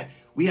like that.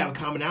 We have a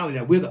commonality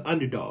that we're the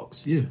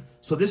underdogs. Yeah.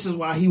 So this is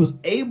why he was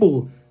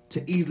able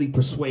to easily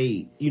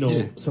persuade,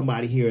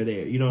 somebody here or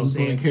there. You know what I'm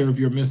saying? Who's going to care if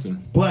you're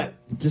missing? But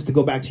just to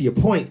go back to your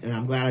point, and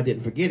I'm glad I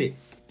didn't forget it,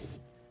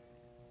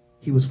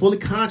 he was fully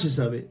conscious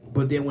of it.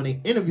 But then when they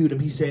interviewed him,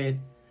 he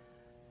said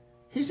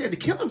the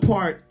killing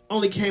part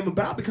only came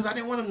about because I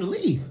didn't want him to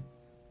leave.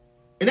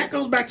 And that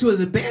goes back to his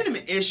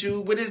abandonment issue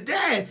with his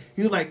dad.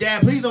 He was like,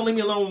 Dad, please don't leave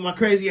me alone with my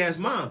crazy ass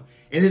mom.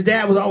 And his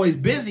dad was always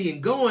busy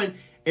and going.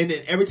 And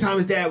then every time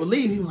his dad would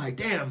leave, he was like,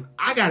 damn,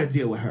 I got to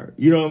deal with her.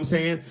 You know what I'm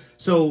saying?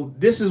 So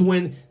this is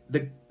when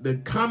the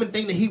common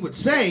thing that he would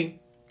say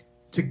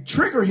to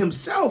trigger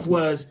himself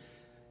was,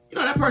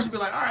 that person be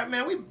like, all right,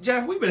 man,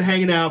 Jeff, we've been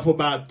hanging out for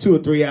about 2 or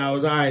 3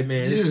 hours. All right,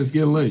 man. It's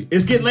getting late.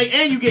 It's getting late,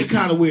 and you get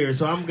kind of weird,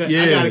 so I got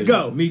to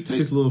go. Meat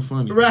tastes a little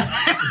funny. Right.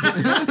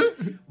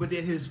 But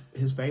then his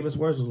famous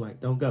words was like,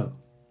 don't go.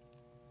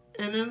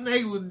 And then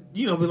they would,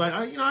 be like,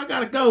 I got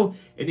to go.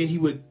 And then he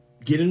would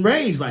get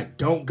enraged, like,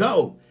 don't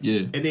go. Yeah.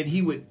 And then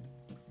he would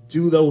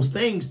do those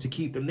things to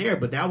keep them there.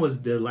 But that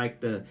was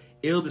the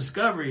ill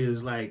discovery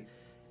is like,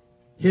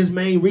 his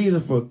main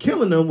reason for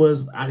killing them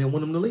was I didn't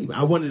want them to leave.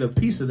 I wanted a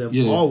piece of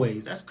them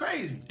always. That's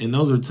crazy. And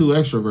those are two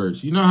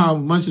extroverts. You know how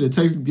much it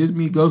takes to get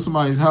me to go to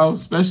somebody's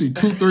house, especially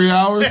 2-3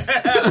 hours?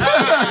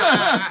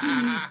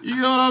 You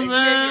know what I'm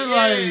saying?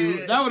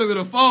 Like, that would have been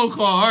a phone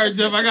call. All right,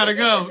 Jeff, I got to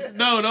go.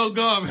 No, don't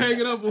go. I'm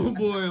hanging up with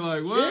boy.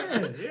 Like, what?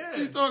 What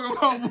you talking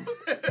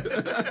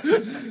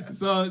about?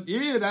 So,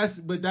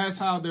 that's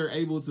how they're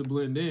able to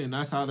blend in.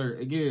 That's how they're,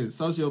 again,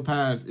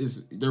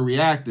 sociopaths, they're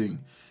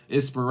reacting.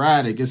 It's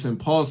sporadic. It's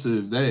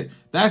impulsive.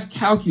 That's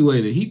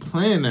calculated. He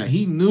planned that.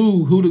 He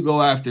knew who to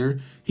go after.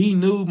 He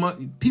knew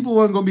people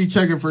weren't going to be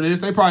checking for this.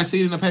 They probably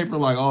see it in the paper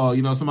like,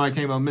 somebody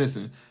came up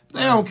missing.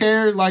 They don't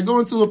care. Like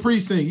going to a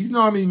precinct. You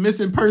know how many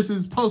missing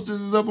persons posters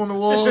is up on the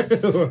walls?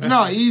 Right. You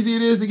know how easy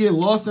it is to get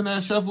lost in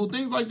that shuffle?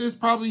 Things like this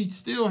probably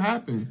still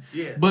happen.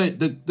 Yeah. But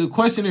the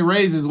question it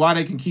raises why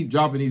they can keep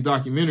dropping these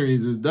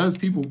documentaries is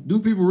do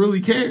people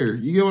really care?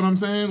 You get what I'm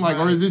saying? Like,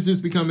 right. Or is this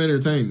just become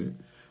entertainment?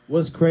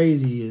 What's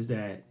crazy is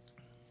that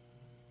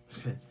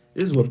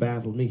this is what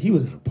baffled me. He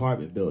was in an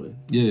apartment building.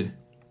 Yeah.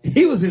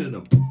 He was in an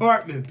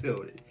apartment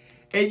building.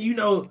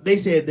 And, they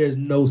said there's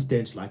no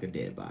stench like a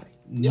dead body.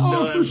 None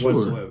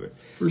whatsoever.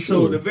 For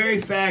sure. So the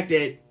very fact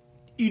that,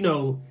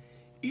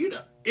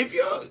 if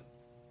you're,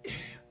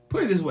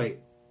 put it this way,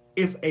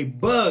 if a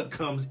bug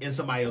comes in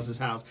somebody else's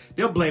house,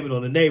 they'll blame it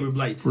on the neighbor.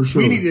 Like, for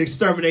sure. We need to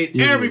exterminate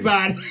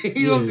everybody.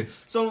 You know what I'm saying?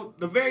 So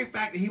the very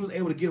fact that he was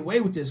able to get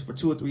away with this for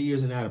 2 or 3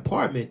 years in that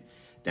apartment,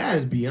 that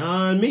is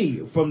beyond me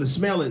from the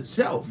smell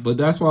itself. But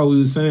that's why we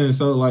were saying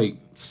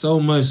so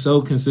much,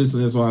 so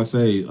consistent. That's why I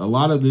say a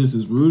lot of this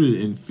is rooted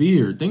in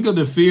fear. Think of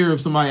the fear of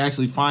somebody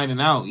actually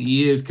finding out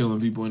he is killing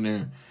people in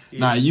there. Yeah.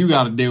 Now you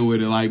got to deal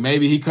with it. Like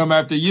maybe he come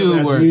after you,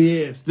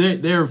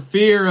 their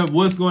fear of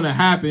what's going to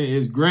happen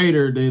is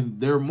greater than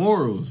their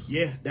morals.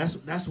 Yeah,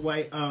 that's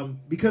why.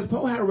 Because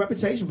Poe had a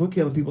reputation for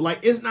killing people.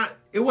 Like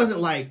it wasn't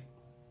like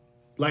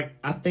like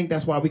I think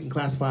that's why we can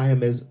classify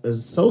him as a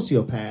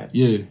sociopath.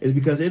 Yeah. Is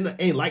because it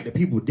ain't like the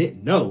people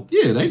didn't know.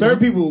 Yeah, they certain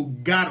know. people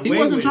got away with it. He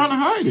wasn't trying to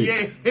hide it.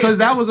 Yeah. Because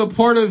that was a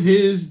part of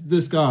his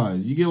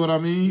disguise. You get what I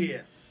mean?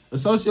 Yeah. A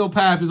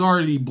sociopath is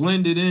already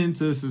blended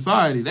into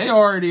society. They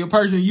already a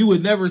person you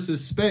would never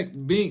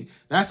suspect being.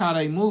 That's how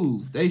they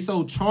move. They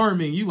so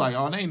charming. You like,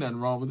 oh, there ain't nothing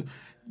wrong with it.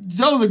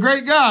 Joe's a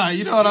great guy.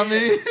 You know what I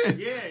mean?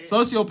 Yeah.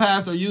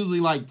 Sociopaths are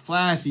usually like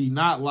flashy,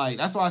 not like.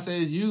 That's why I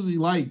say it's usually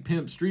like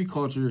pimp street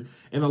culture.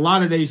 And a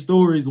lot of their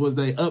stories was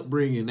their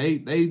upbringing. They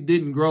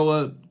didn't grow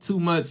up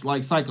too much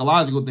like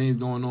psychological things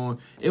going on.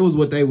 It was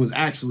what they was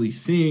actually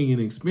seeing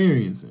and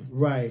experiencing.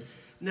 Right.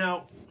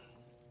 Now,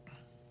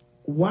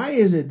 why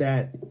is it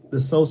that the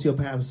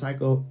sociopath,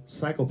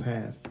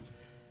 psychopath,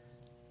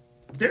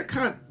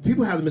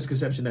 people have the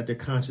misconception that their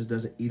conscience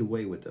doesn't eat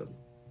away with them.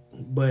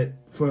 But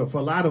for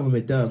a lot of them,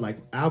 it does.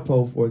 Like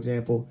Alpo, for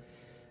example,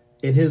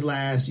 in his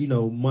last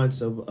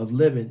months of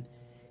living,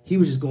 he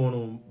was just going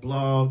on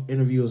blog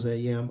interviews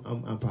saying, "Yeah,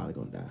 I'm probably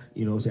gonna die."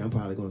 You know what I'm saying? I'm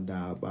probably gonna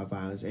die by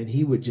violence, and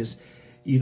he would just